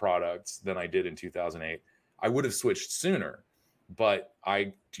of the products than I did in 2008, I would have switched sooner. But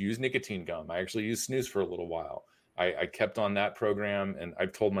I used nicotine gum. I actually used snus for a little while. I kept on that program, and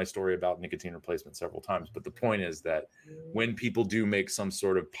I've told my story about nicotine replacement several times. But the point is that when people do make some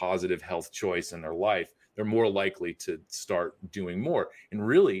sort of positive health choice in their life, they're more likely to start doing more. And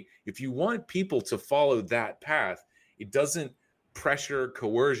really, if you want people to follow that path, it doesn't pressure,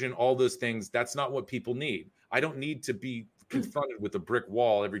 coercion, all those things. That's not what people need. I don't need to be confronted with a brick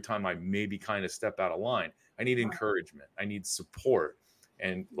wall every time I maybe kind of step out of line. I need encouragement. I need support.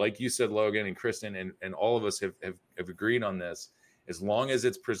 And like you said, Logan and Kristen, and all of us have agreed on this, as long as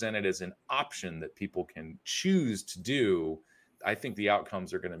it's presented as an option that people can choose to do, I think the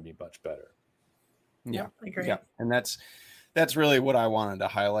outcomes are going to be much better. Yeah, I agree. Yeah, and that's really what I wanted to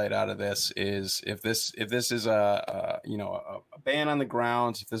highlight out of this is if this is a ban on the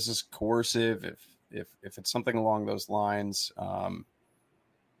grounds, if this is coercive, if it's something along those lines,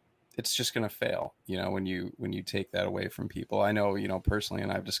 it's just going to fail, when you take that away from people. I know, personally,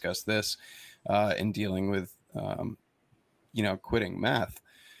 and I've discussed this in dealing with, quitting meth.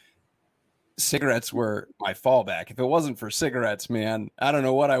 Cigarettes were my fallback. If it wasn't for cigarettes, man, I don't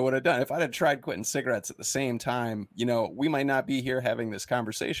know what I would have done. If I'd have tried quitting cigarettes at the same time, we might not be here having this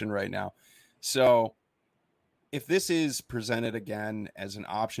conversation right now. So if this is presented again as an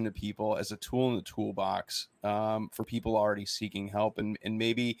option to people, as a tool in the toolbox for people already seeking help, and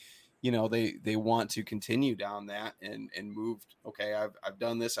maybe, they want to continue down that and moved, okay, I've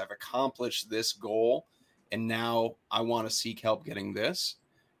done this, I've accomplished this goal, and now I want to seek help getting this,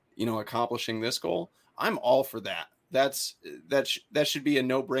 accomplishing this goal. I'm all for that. That should be a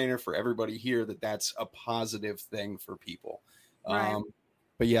no-brainer for everybody here, that's a positive thing for people. Right.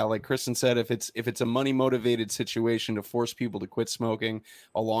 But yeah, like Kristen said, if it's a money motivated situation to force people to quit smoking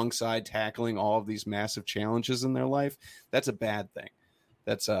alongside tackling all of these massive challenges in their life, that's a bad thing.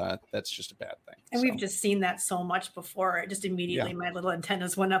 That's just a bad thing. And we've just seen that so much before. It just immediately my little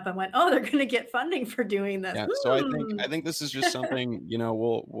antennas went up and went, oh, they're going to get funding for doing this. Yeah. So I think this is just something,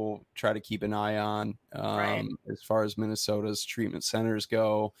 we'll try to keep an eye on as far as Minnesota's treatment centers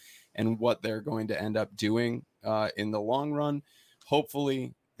go and what they're going to end up doing in the long run.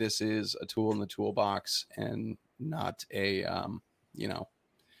 Hopefully this is a tool in the toolbox and not a,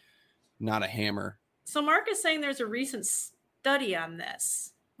 not a hammer. So Mark is saying there's a recent study on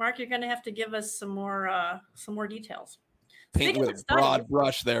this. Mark, you're going to have to give us some more details. Paint with a broad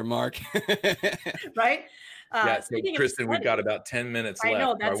brush there, Mark. Right? Kristen, we've got about 10 minutes left. I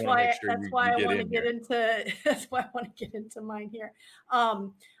know. That's why I want to get into. That's why I want to get into mine here.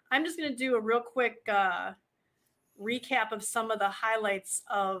 I'm just going to do a real quick recap of some of the highlights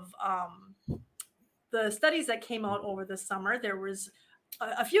of the studies that came out over the summer. There was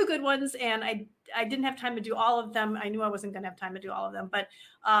a few good ones, and I didn't have time to do all of them. I knew I wasn't going to have time to do all of them, but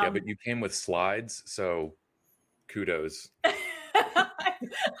but you came with slides, so kudos. I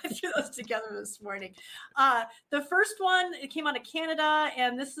threw those together this morning. The first one, it came out of Canada,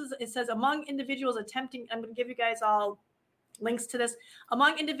 and it says among individuals attempting, I'm going to give you guys all links to this.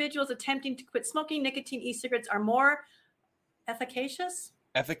 Among individuals attempting to quit smoking, nicotine e-cigarettes are more efficacious.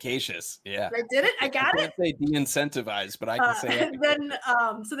 Efficacious. Yeah. I did it. I got it. I can't say de-incentivized, but I can say then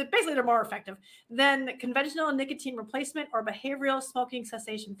so basically they're more effective than conventional nicotine replacement or behavioral smoking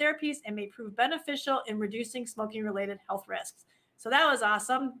cessation therapies and may prove beneficial in reducing smoking related health risks. So that was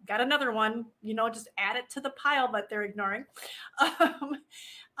awesome. Got another one, just add it to the pile, but they're ignoring.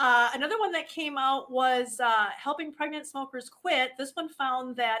 Another one that came out was helping pregnant smokers quit. This one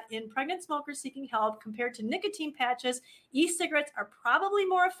found that in pregnant smokers seeking help compared to nicotine patches, e-cigarettes are probably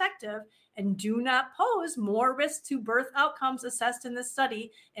more effective and do not pose more risk to birth outcomes assessed in this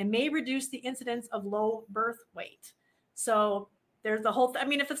study and may reduce the incidence of low birth weight. So there's the whole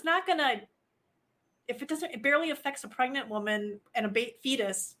if it's not going to, if it barely affects a pregnant woman and a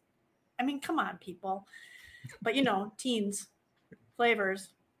fetus, come on, people. But teens, flavors.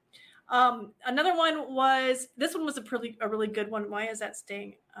 Another one was, this one was a really good one. Why is that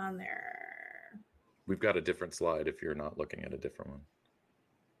staying on there? We've got a different slide if you're not looking at a different one.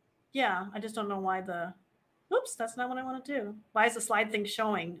 Yeah, I just don't know why oops, that's not what I want to do. Why is the slide thing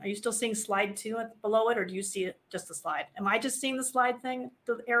showing? Are you still seeing slide 2 below it, or do you see it just the slide? Am I just seeing the slide thing,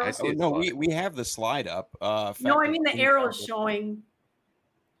 the arrow? No, we have the slide up. No, I mean the arrow is showing.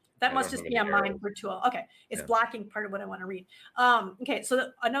 That must just be on mine for tool. Okay, it's blocking part of what I want to read. Okay, so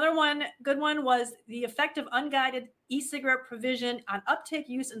another good one was the effect of unguided e-cigarette provision on uptake,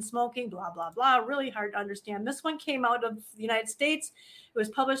 use, and smoking, blah, blah, blah. Really hard to understand. This one came out of the United States. It was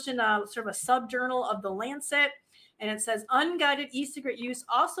published in a sort of a sub-journal of The Lancet. And it says unguided e-cigarette use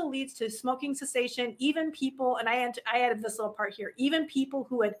also leads to smoking cessation. Even people, and I added this little part here, even people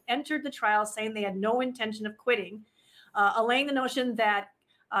who had entered the trial saying they had no intention of quitting, allaying the notion that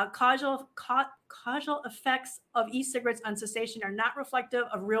causal effects of e-cigarettes on cessation are not reflective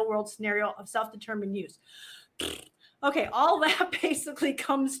of real-world scenario of self-determined use. Okay, all that basically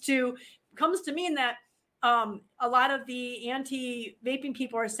comes to mean that a lot of the anti-vaping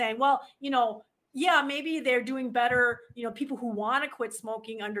people are saying, well, yeah, maybe they're doing better, people who want to quit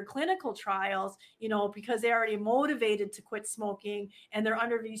smoking under clinical trials, because they're already motivated to quit smoking and they're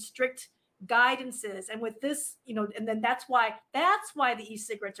under these strict guidances. And with this, and then that's why the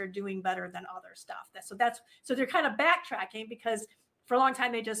e-cigarettes are doing better than other stuff. So they're kind of backtracking, because for a long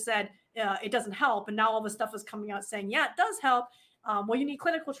time they just said it doesn't help. And now all the stuff is coming out saying, yeah, it does help. Well, you need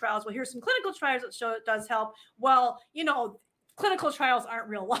clinical trials. Well, here's some clinical trials that show it does help. Well, clinical trials aren't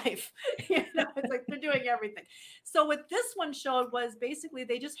real life. It's like they're doing everything. So what this one showed was basically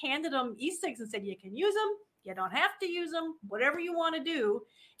they just handed them e-cigs and said, you can use them. You don't have to use them, whatever you want to do.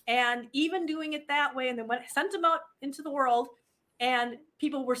 And even doing it that way, and then sent them out into the world, and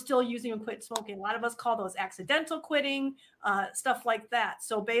people were still using and quit smoking. A lot of us call those accidental quitting, stuff like that.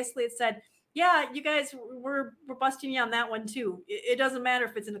 So basically it said, yeah, you guys, we're busting you on that one too. It doesn't matter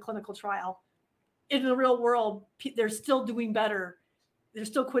if it's in a clinical trial. In the real world, they're still doing better. They're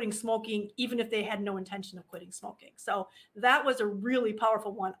still quitting smoking, even if they had no intention of quitting smoking. So that was a really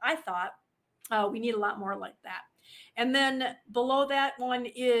powerful one. I thought we need a lot more like that. And then below that one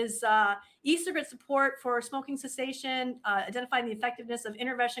is e-cigarette support for smoking cessation, identifying the effectiveness of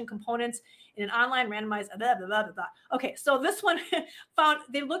intervention components in an online randomized, blah, blah, blah, blah, blah. Okay, so this one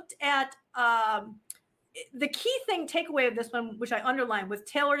they looked at the key takeaway of this one, which I underlined with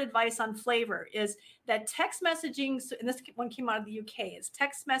tailored advice on flavor, is that text messaging, and this one came out of the UK, is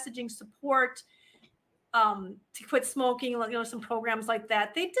text messaging support to quit smoking, some programs like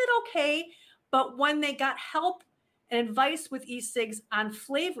that. They did okay, but when they got help and advice with e-cigs on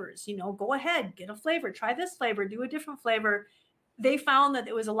flavors, go ahead, get a flavor, try this flavor, do a different flavor, they found that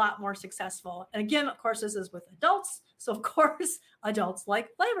it was a lot more successful. And again, of course, this is with adults. So of course, adults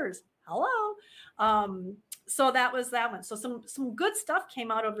like flavors. Hello. So that was that one. So some good stuff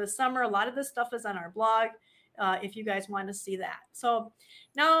came out over the summer. A lot of this stuff is on our blog if you guys want to see that. So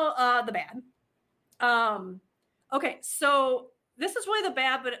now the bad. Okay, so this is really the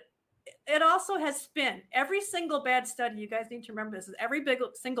bad, but it also has spin. Every single bad study, you guys need to remember this, is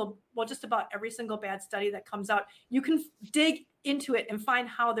just about every single bad study that comes out, you can dig into it and find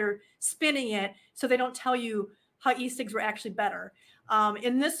how they're spinning it so they don't tell you how e-cigs were actually better.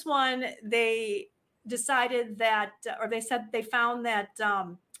 In this one, they decided that, or they said they found that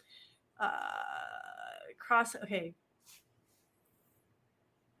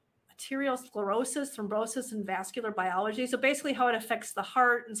arterial sclerosis, thrombosis, and vascular biology. So basically how it affects the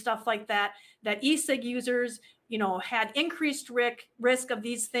heart and stuff like that, that e-cig users, had increased risk of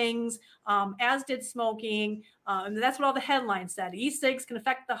these things, as did smoking. And that's what all the headlines said. E-cigs can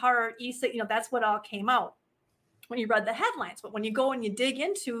affect the heart, e-cig, that's what all came out when you read the headlines. But when you go and you dig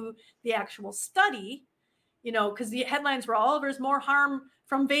into the actual study, because the headlines were all, there's more harm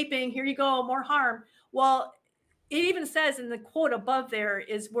from vaping, here you go, more harm. Well, it even says in the quote above there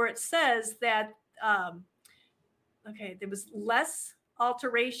is where it says that, there was less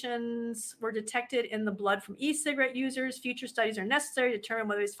alterations were detected in the blood from e-cigarette users. Future studies are necessary to determine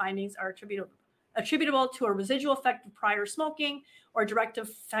whether these findings are attributable to a residual effect of prior smoking or a direct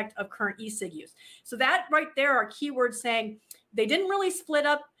effect of current e-cig use. So that right there are keywords saying they didn't really split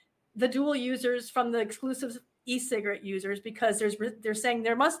up the dual users from the exclusive e-cigarette users, because they're saying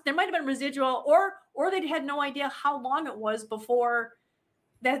there might have been residual, or they had no idea how long it was before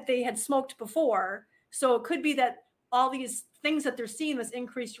that they had smoked before. So it could be that all these things that they're seeing, this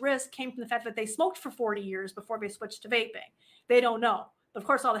increased risk, came from the fact that they smoked for 40 years before they switched to vaping. They don't know. Of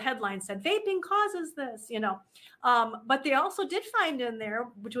course, all the headlines said vaping causes this, but they also did find in there,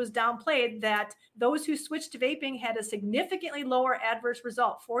 which was downplayed, that those who switched to vaping had a significantly lower adverse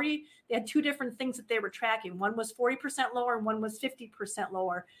result. They had two different things that they were tracking. One was 40% lower and one was 50%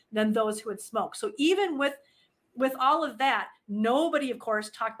 lower than those who had smoked. So even with all of that, nobody, of course,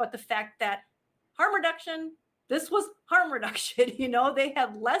 talked about the fact that harm reduction, this was harm reduction. They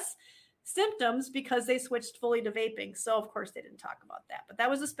had less symptoms because they switched fully to vaping. So of course they didn't talk about that, but that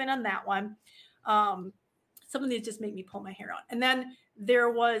was a spin on that one. Some of these just make me pull my hair out. And then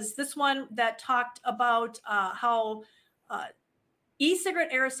there was this one that talked about how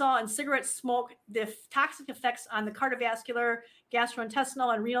e-cigarette aerosol and cigarette smoke, the toxic effects on the cardiovascular,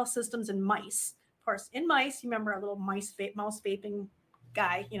 gastrointestinal, and renal systems in mice. Of course, in mice, you remember our little mouse vaping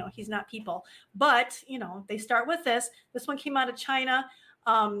guy, he's not people, but they start with this. This one came out of China.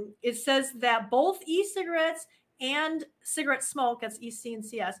 It says that both e-cigarettes and cigarette smoke, that's EC and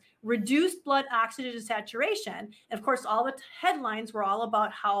CS, reduced blood oxygen saturation. And of course, all the headlines were all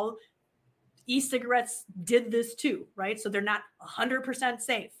about how e-cigarettes did this too, right? So they're not 100%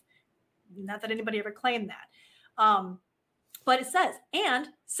 safe. Not that anybody ever claimed that. But it says, and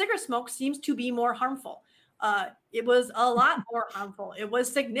cigarette smoke seems to be more harmful. It was a lot more harmful. It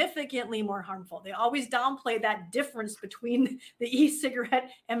was significantly more harmful. They always downplay that difference between the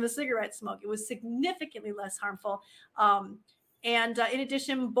e-cigarette and the cigarette smoke. It was significantly less harmful. And in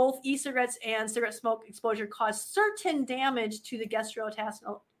addition, both e-cigarettes and cigarette smoke exposure caused certain damage to the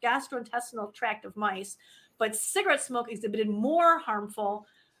gastrointestinal tract of mice, but cigarette smoke exhibited more harm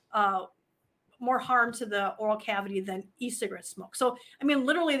to the oral cavity than e-cigarette smoke. So,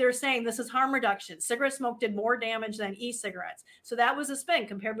 literally they're saying this is harm reduction. Cigarette smoke did more damage than e-cigarettes. So that was a spin.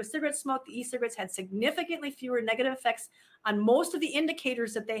 Compared with cigarette smoke, the e-cigarettes had significantly fewer negative effects on most of the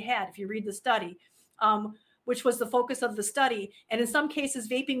indicators that they had, if you read the study, which was the focus of the study. And in some cases,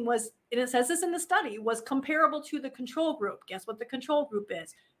 vaping was, and it says this in the study, was comparable to the control group. Guess what the control group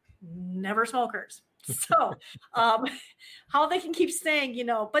is? Never smokers. So how they can keep saying,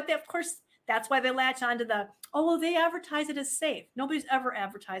 but they, of course, that's why they latch onto they advertise it as safe. Nobody's ever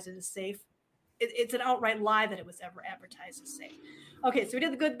advertised it as safe. It's an outright lie that it was ever advertised as safe. Okay, so we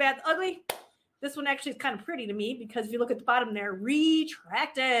did the good, bad, the ugly. This one actually is kind of pretty to me because if you look at the bottom there,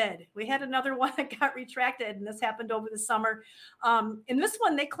 retracted. We had another one that got retracted, and this happened over the summer. In this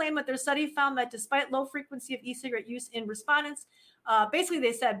one, they claim that their study found that despite low frequency of e-cigarette use in respondents, basically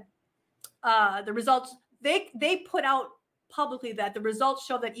they said the results, they put out publicly that the results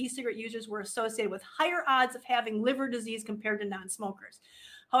show that e-cigarette users were associated with higher odds of having liver disease compared to non-smokers.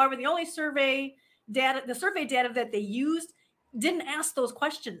 However, the survey data that they used didn't ask those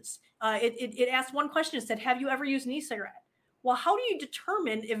questions. It asked one question. It said, have you ever used an e-cigarette? Well, how do you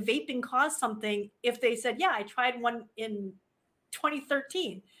determine if vaping caused something if they said, yeah, I tried one in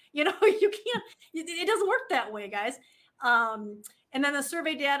 2013? You can't, it doesn't work that way, guys. And then the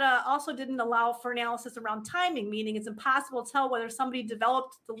survey data also didn't allow for analysis around timing, meaning it's impossible to tell whether somebody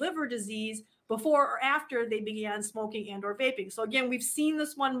developed the liver disease before or after they began smoking and or vaping. So again, we've seen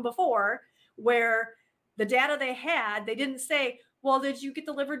this one before where the data they had, they didn't say, well, did you get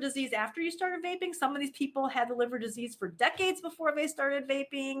the liver disease after you started vaping? Some of these people had the liver disease for decades before they started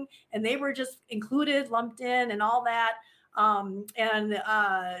vaping, and they were just included, lumped in, and all that.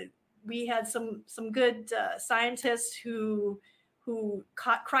 We had some good scientists who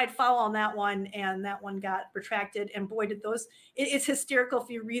cried foul on that one, and that one got retracted. And boy, did those! It's hysterical. If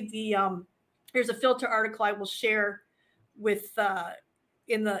you read here's a filter article I will share with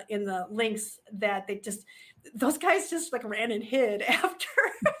in the links that those guys just like ran and hid after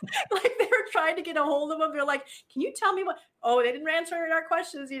like they were trying to get a hold of them. They're like, can you tell me what? Oh, they didn't answer our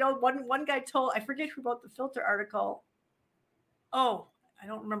questions. One guy told, I forget who wrote the filter article. Oh, I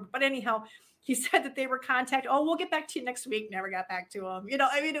don't remember. But anyhow, he said that they were contacted. Oh, we'll get back to you next week. Never got back to him.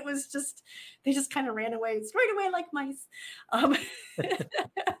 It was just, they just kind of ran away, straight away like mice.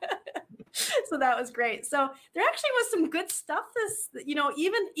 So that was great. So there actually was some good stuff.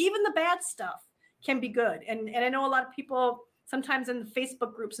 Even the bad stuff, can be good. And I know a lot of people sometimes in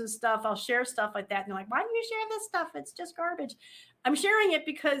Facebook groups and stuff, I'll share stuff like that. And they're like, why do you share this stuff? It's just garbage. I'm sharing it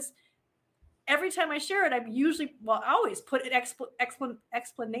because every time I share it, I always put an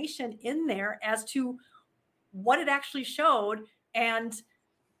explanation in there as to what it actually showed. And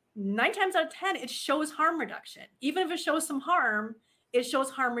 9 times out of 10, it shows harm reduction. Even if it shows some harm, it shows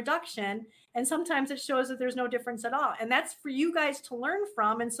harm reduction. And sometimes it shows that there's no difference at all. And that's for you guys to learn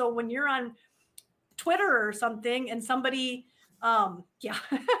from. And so when you're on Twitter or something and somebody,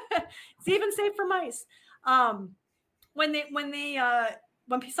 it's even safe for mice. When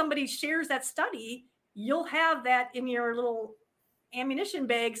somebody shares that study, you'll have that in your little ammunition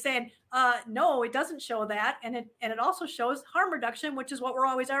bag saying, no, it doesn't show that. And it also shows harm reduction, which is what we're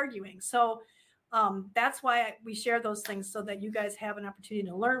always arguing. So that's why we share those things, so that you guys have an opportunity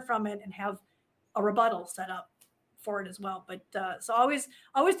to learn from it and have a rebuttal set up for it as well. But so always,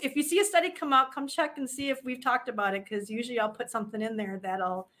 if you see a study come out, come check and see if we've talked about it, because usually I'll put something in there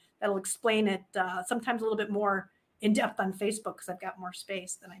that'll explain it, sometimes a little bit more in depth on Facebook, because I've got more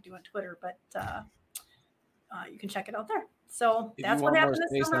space than I do on Twitter. But you can check it out there. So if that's what happened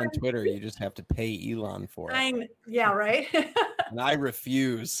this summer. On Twitter, you just have to pay Elon for it. Yeah, right. And I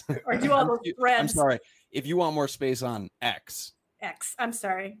refuse. Or do all those threads. I'm sorry. If you want more space on X. I'm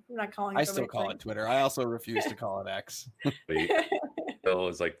sorry. I'm not calling it. I still call it Twitter. I also refuse to call it X. Bill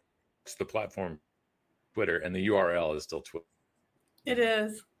is like, it's the platform Twitter, and the URL is still Twitter. It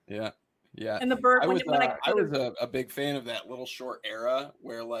is. Yeah. Yeah. And the bird. I was a big fan of that little short era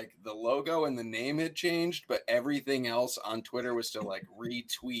where like the logo and the name had changed, but everything else on Twitter was still like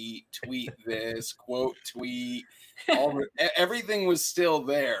retweet, tweet this, quote, tweet. Everything was still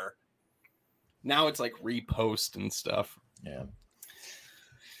there. Now it's like repost and stuff. Yeah.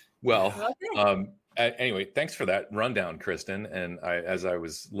 Well, anyway, thanks for that rundown, Kristen. And as I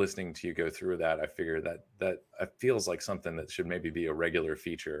was listening to you go through that, I figured that feels like something that should maybe be a regular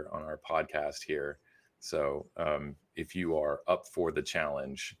feature on our podcast here. So if you are up for the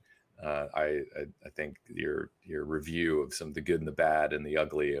challenge, I think your review of some of the good and the bad and the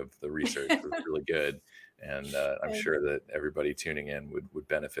ugly of the research was really good. And I'm sure that everybody tuning in would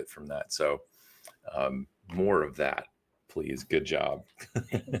benefit from that. So more of that, please. Good job.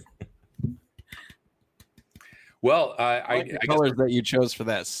 Well, I the colors that you chose for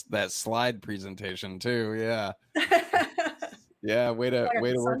that slide presentation too. Yeah. Yeah. Way to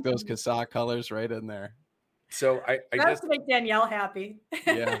work those CASA colors right in there. So I guess to make Danielle happy.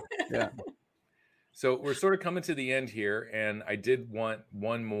 Yeah. Yeah. So we're sort of coming to the end here, and I did want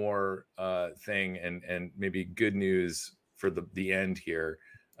one more thing and maybe good news for the end here.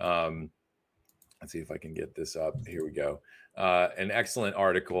 Let's see if I can get this up. Here we go. An excellent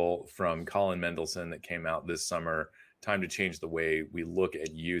article from Colin Mendelson that came out this summer, Time to Change the Way We Look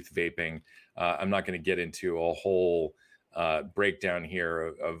at Youth Vaping. I'm not going to get into a whole breakdown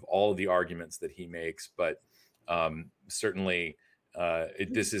here of all of the arguments that he makes, but certainly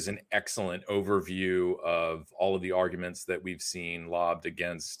this is an excellent overview of all of the arguments that we've seen lobbed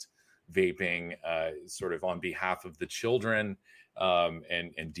against vaping, sort of on behalf of the children.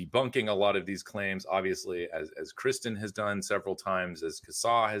 And debunking a lot of these claims, obviously, as Kristen has done several times, as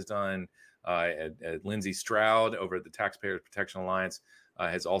CASA has done, Lindsay Stroud over at the Taxpayers Protection Alliance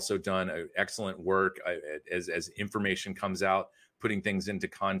has also done excellent work as information comes out, putting things into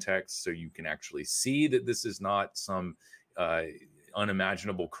context so you can actually see that this is not some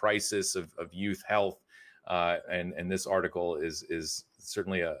unimaginable crisis of youth health. And this article is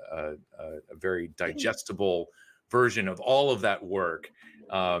certainly a very digestible version of all of that work.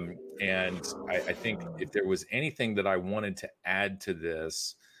 And I think if there was anything that I wanted to add to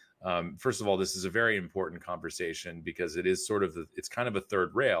this, first of all, this is a very important conversation because it is sort of it's kind of a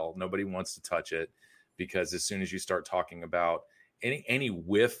third rail. Nobody wants to touch it because as soon as you start talking about any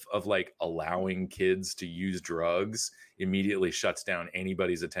whiff of like allowing kids to use drugs, immediately shuts down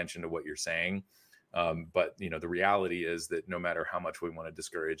anybody's attention to what you're saying. But the reality is that no matter how much we want to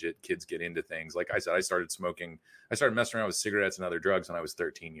discourage it, kids get into things. Like I said, I started messing around with cigarettes and other drugs when I was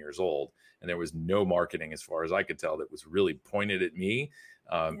 13 years old, and there was no marketing, as far as I could tell, that was really pointed at me.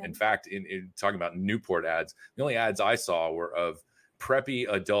 In fact, in talking about Newport ads, the only ads I saw were of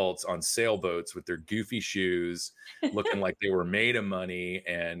preppy adults on sailboats with their goofy shoes, looking like they were made of money,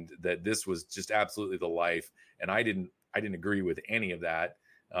 and that this was just absolutely the life. And I didn't agree with any of that.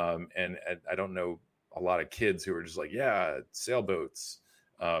 And I don't know a lot of kids who are just like, yeah, sailboats.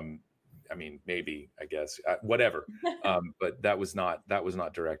 I mean, maybe, I guess, whatever. But that was not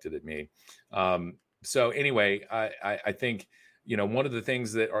directed at me. So anyway, I think one of the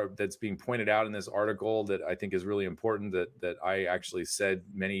things that's being pointed out in this article that I think is really important that I actually said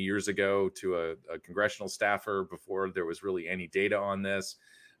many years ago to a congressional staffer before there was really any data on this,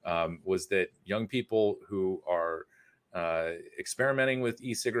 was that young people who are experimenting with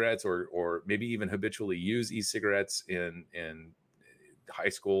e-cigarettes or maybe even habitually use e-cigarettes in high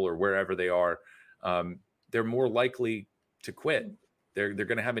school or wherever they are, they're more likely to quit. They're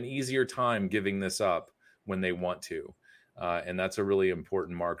going to have an easier time giving this up when they want to. And that's a really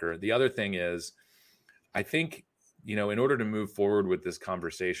important marker. The other thing is, I think, in order to move forward with this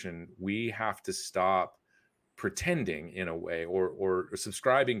conversation, we have to stop pretending in a way or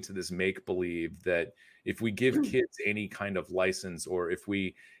subscribing to this make-believe that if we give kids any kind of license, or if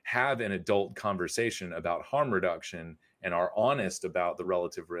we have an adult conversation about harm reduction and are honest about the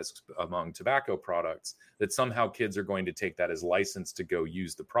relative risks among tobacco products, that somehow kids are going to take that as license to go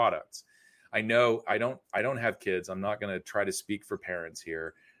use the products. I know I don't have kids. I'm not going to try to speak for parents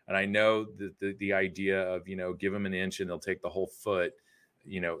here. And I know that the idea of, give them an inch and they'll take the whole foot,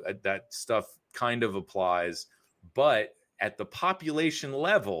 that stuff kind of applies. But at the population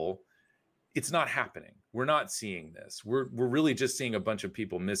level, it's not happening. We're not seeing this. We're really just seeing a bunch of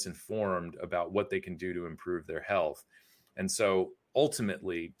people misinformed about what they can do to improve their health. And so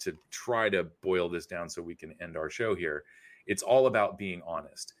ultimately, to try to boil this down so we can end our show here, it's all about being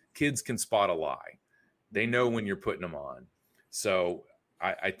honest. Kids can spot a lie. They know when you're putting them on. So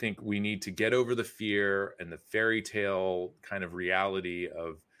I think we need to get over the fear and the fairy tale kind of reality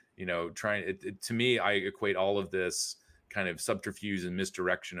of, trying to me, I equate all of this kind of subterfuge and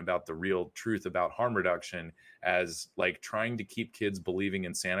misdirection about the real truth about harm reduction as like trying to keep kids believing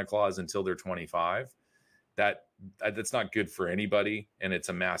in Santa Claus until they're 25. That's not good for anybody. And it's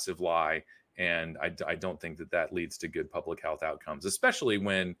a massive lie. And I don't think that leads to good public health outcomes, especially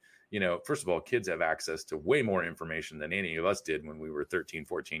when, first of all, kids have access to way more information than any of us did when we were 13,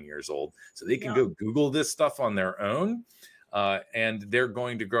 14 years old. So they can go Google this stuff on their own. And they're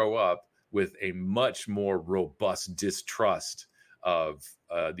going to grow up with a much more robust distrust of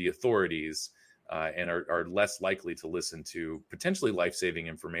the authorities and are less likely to listen to potentially life-saving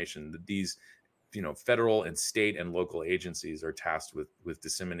information that these federal and state and local agencies are tasked with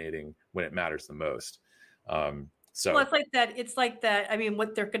disseminating when it matters the most. So well, it's like that. I mean,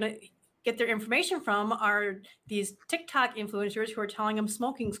 what they're going to get their information from are these TikTok influencers who are telling them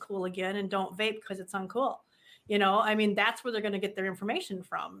smoking's cool again and don't vape because it's uncool. I mean, that's where they're going to get their information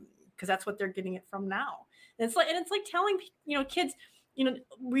from, because that's what they're getting it from now. And it's like telling, kids,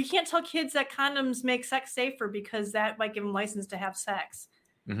 we can't tell kids that condoms make sex safer because that might give them license to have sex.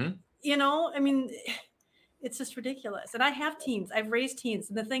 Mm-hmm. I mean, it's just ridiculous. And I have teens. I've raised teens.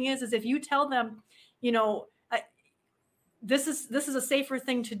 And the thing is if you tell them, this is a safer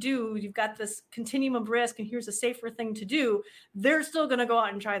thing to do, you've got this continuum of risk, and here's a safer thing to do, they're still going to go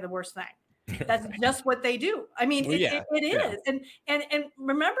out and try the worst thing. That's just what they do. I mean, it is. And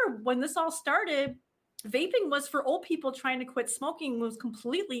remember when this all started, vaping was for old people trying to quit smoking, was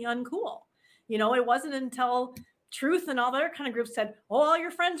completely uncool. It wasn't until Truth and all the other kind of groups said, oh, all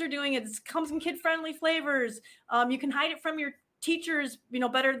your friends are doing it. It comes in kid-friendly flavors. You can hide it from your teachers,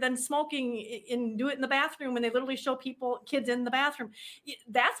 better than smoking, and do it in the bathroom when they literally show kids in the bathroom.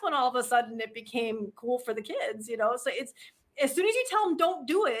 That's when all of a sudden it became cool for the kids, So it's, as soon as you tell them don't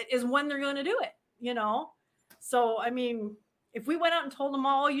do it is when they're going to do it, So, I mean, if we went out and told them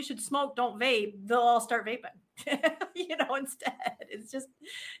all, you should smoke, don't vape, they'll all start vaping, instead. It's just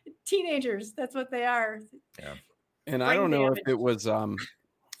teenagers. That's what they are. Yeah. And I don't know if it was,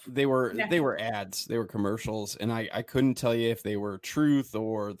 they were ads, they were commercials, and I couldn't tell you if they were truth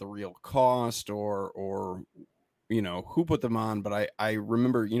or the real cost or who put them on. But I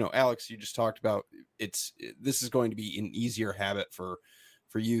remember, Alex, you just talked about this is going to be an easier habit for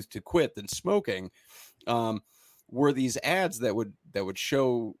youth to quit than smoking. Were these ads that would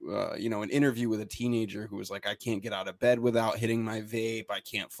show, an interview with a teenager who was like, I can't get out of bed without hitting my vape. I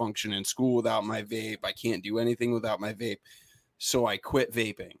can't function in school without my vape. I can't do anything without my vape. So I quit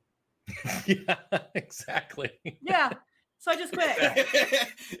vaping. Yeah, exactly. Yeah. So I just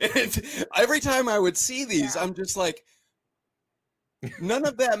quit. Every time I would see these, I'm just like, none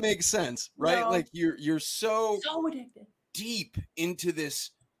of that makes sense, right? No. Like you're so addicted, deep into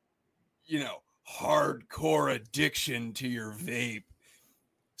this, hardcore addiction to your vape,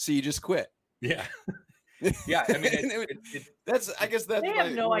 so you just quit. Yeah. Yeah, I mean, I guess that's they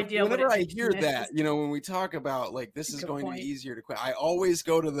have no idea. Whenever I hear that, when we talk about like this is going to be easier to quit, I always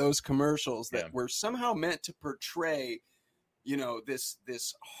go to those commercials that were somehow meant to portray, this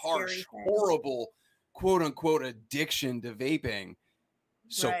harsh, horrible, quote unquote addiction to vaping.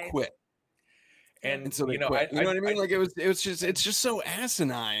 So quit. And so they quit. You know what I mean? Like it's just so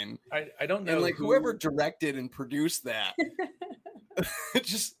asinine. I don't know. And like whoever directed and produced that, it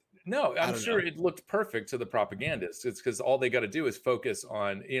just. No, I'm sure it looked perfect to the propagandists. It's because all they got to do is focus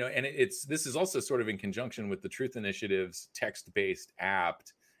on, and this is also sort of in conjunction with the Truth Initiative's text-based app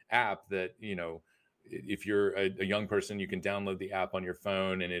that, if you're a young person, you can download the app on your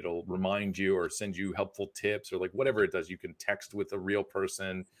phone and it'll remind you or send you helpful tips or like whatever it does. You can text with a real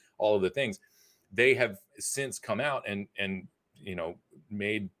person, all of the things. They have since come out and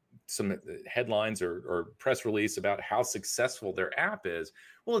made some headlines or press release about how successful their app is.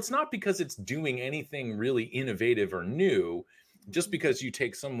 Well, it's not because it's doing anything really innovative or new. Just because you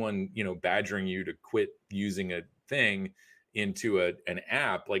take someone, badgering you to quit using a thing into an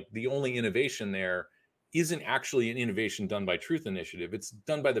app, like the only innovation there isn't actually an innovation done by Truth Initiative. It's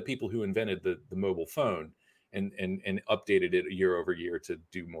done by the people who invented the mobile phone and updated it year over year to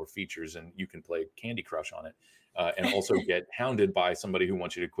do more features, and you can play Candy Crush on it. And also get hounded by somebody who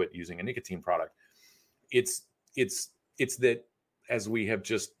wants you to quit using a nicotine product. It's that, as we have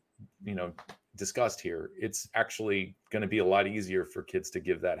just discussed here, it's actually going to be a lot easier for kids to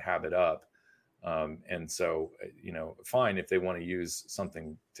give that habit up. And so fine if they want to use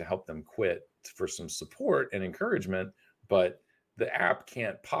something to help them quit for some support and encouragement, but the app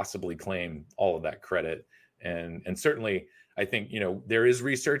can't possibly claim all of that credit. And certainly I think there is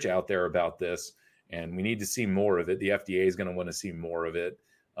research out there about this. And we need to see more of it. The FDA is going to want to see more of it,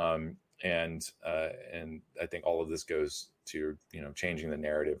 and I think all of this goes to changing the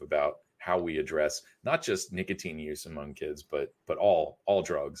narrative about how we address not just nicotine use among kids, but all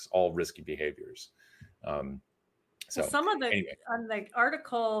drugs, all risky behaviors. So some of the on the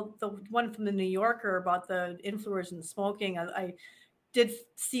article, the one from the New Yorker about the influencers in smoking, I did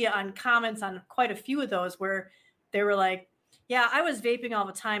see on comments on quite a few of those where they were like, yeah, I was vaping all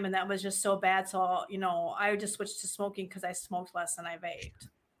the time and that was just so bad. So, I just switched to smoking because I smoked less than I vaped.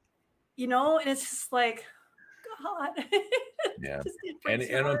 And it's just like, God. Yeah. And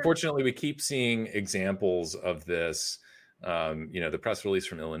unfortunately, we keep seeing examples of this. The press release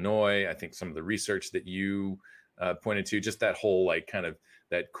from Illinois, I think some of the research that you pointed to, just that whole like kind of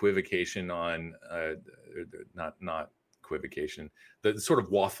that equivocation on not equivocation, the sort of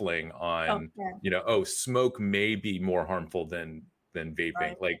waffling on, smoke may be more harmful than vaping.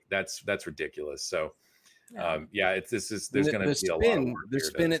 Right. Like that's ridiculous. So, there's going to be a lot of work. The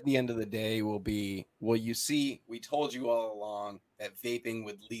spin at the end of the day will be, well, you see, we told you all along that vaping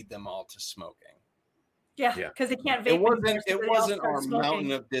would lead them all to smoking. Yeah, because they can't vape. It wasn't our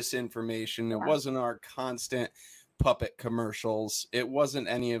mountain of disinformation. It wasn't our constant puppet commercials. It wasn't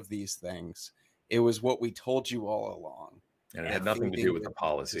any of these things. It was what we told you all along. And it had nothing to do with the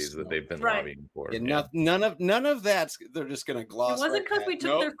policies that they've been lobbying for. Yeah, none of that's, they're just going to gloss. It wasn't because we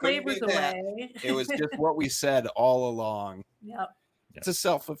took their flavors away. It was just what we said all along. Yep. It's a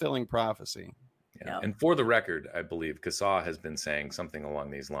self-fulfilling prophecy. Yeah. Yep. And for the record, I believe CASA has been saying something along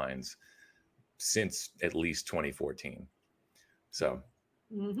these lines since at least 2014. So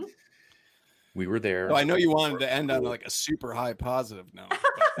we were there. Well, I know you wanted to end on like a super high positive note.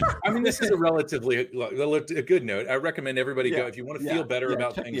 I mean, this is a relatively a good note. I recommend everybody go, if you want to feel better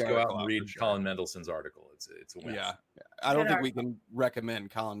about things, go out and read Colin Mendelssohn's article. It's a win. Yeah. I don't think we can recommend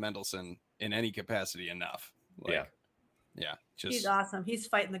Colin Mendelssohn in any capacity enough. Yeah. He's awesome. He's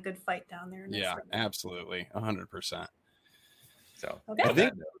fighting the good fight down there. Absolutely. 100%. So I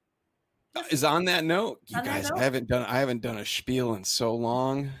think is on that note, you guys, I haven't done a spiel in so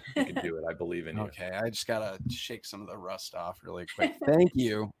long. You can do it. I believe in you. Okay, I just gotta shake some of the rust off really quick. Thank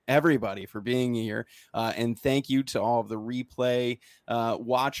you, everybody, for being here, and thank you to all of the replay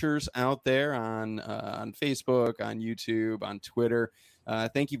watchers out there on Facebook, on YouTube, on Twitter.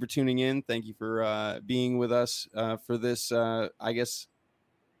 Thank you for tuning in. Thank you for being with us for this, I guess,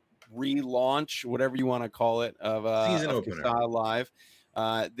 relaunch, whatever you want to call it, of Season opener Live.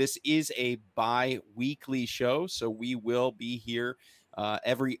 This is a bi-weekly show, so we will be here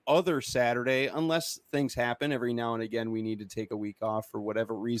every other Saturday, unless things happen. Every now and again, we need to take a week off for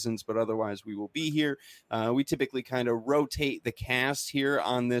whatever reasons, but otherwise we will be here. We typically kind of rotate the cast here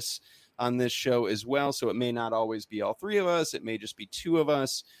on this show as well, so it may not always be all three of us. It may just be two of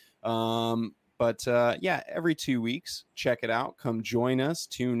us. But every 2 weeks, check it out. Come join us.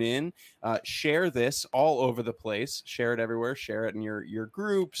 Tune in. Share this all over the place. Share it everywhere. Share it in your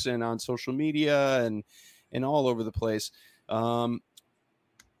groups and on social media and all over the place. Oh,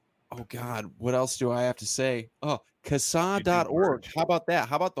 God, what else do I have to say? Oh, CASA.org. How about that?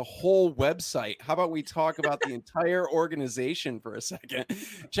 How about the whole website? How about we talk about the entire organization for a second?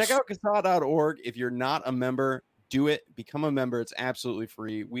 Check out CASA.org. If you're not a member, do it. Become a member. It's absolutely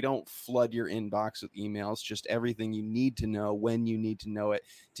free. We don't flood your inbox with emails, just everything you need to know when you need to know it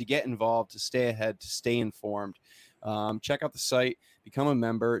to get involved, to stay ahead, to stay informed. Check out the site, become a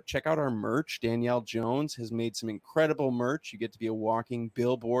member, check out our merch. Danielle Jones has made some incredible merch. You get to be a walking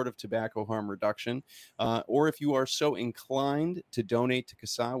billboard of tobacco harm reduction. Or if you are so inclined to donate to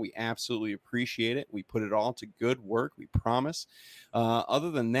CASA, we absolutely appreciate it. We put it all to good work, we promise. Other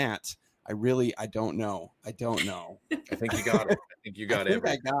than that, I don't know. I think you got it.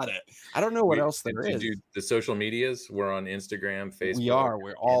 I got it. I don't know what else there is. The social medias, we're on Instagram, Facebook.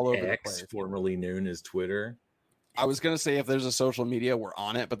 We're all over X, the place. Formerly known as Twitter. I was going to say if there's a social media, we're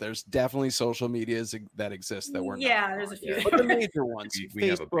on it, but there's definitely social medias that exist that we're not. Yeah, there's a few. But the major ones. We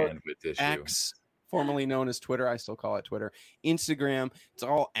have a bandwidth issue. X, formerly known as Twitter. I still call it Twitter. Instagram. It's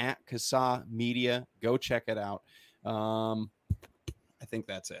all at CASA Media. Go check it out. I think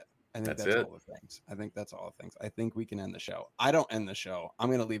that's it. I think that's all the things. I think we can end the show. I don't end the show. I'm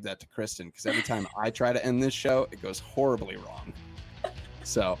going to leave that to Kristen because every time I try to end this show, it goes horribly wrong.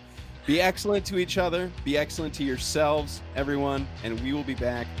 So be excellent to each other. Be excellent to yourselves, everyone. And we will be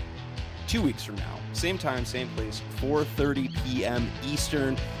back 2 weeks from now. Same time, same place, 4:30 p.m.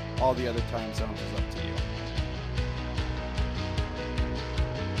 Eastern. All the other time zones is up to you.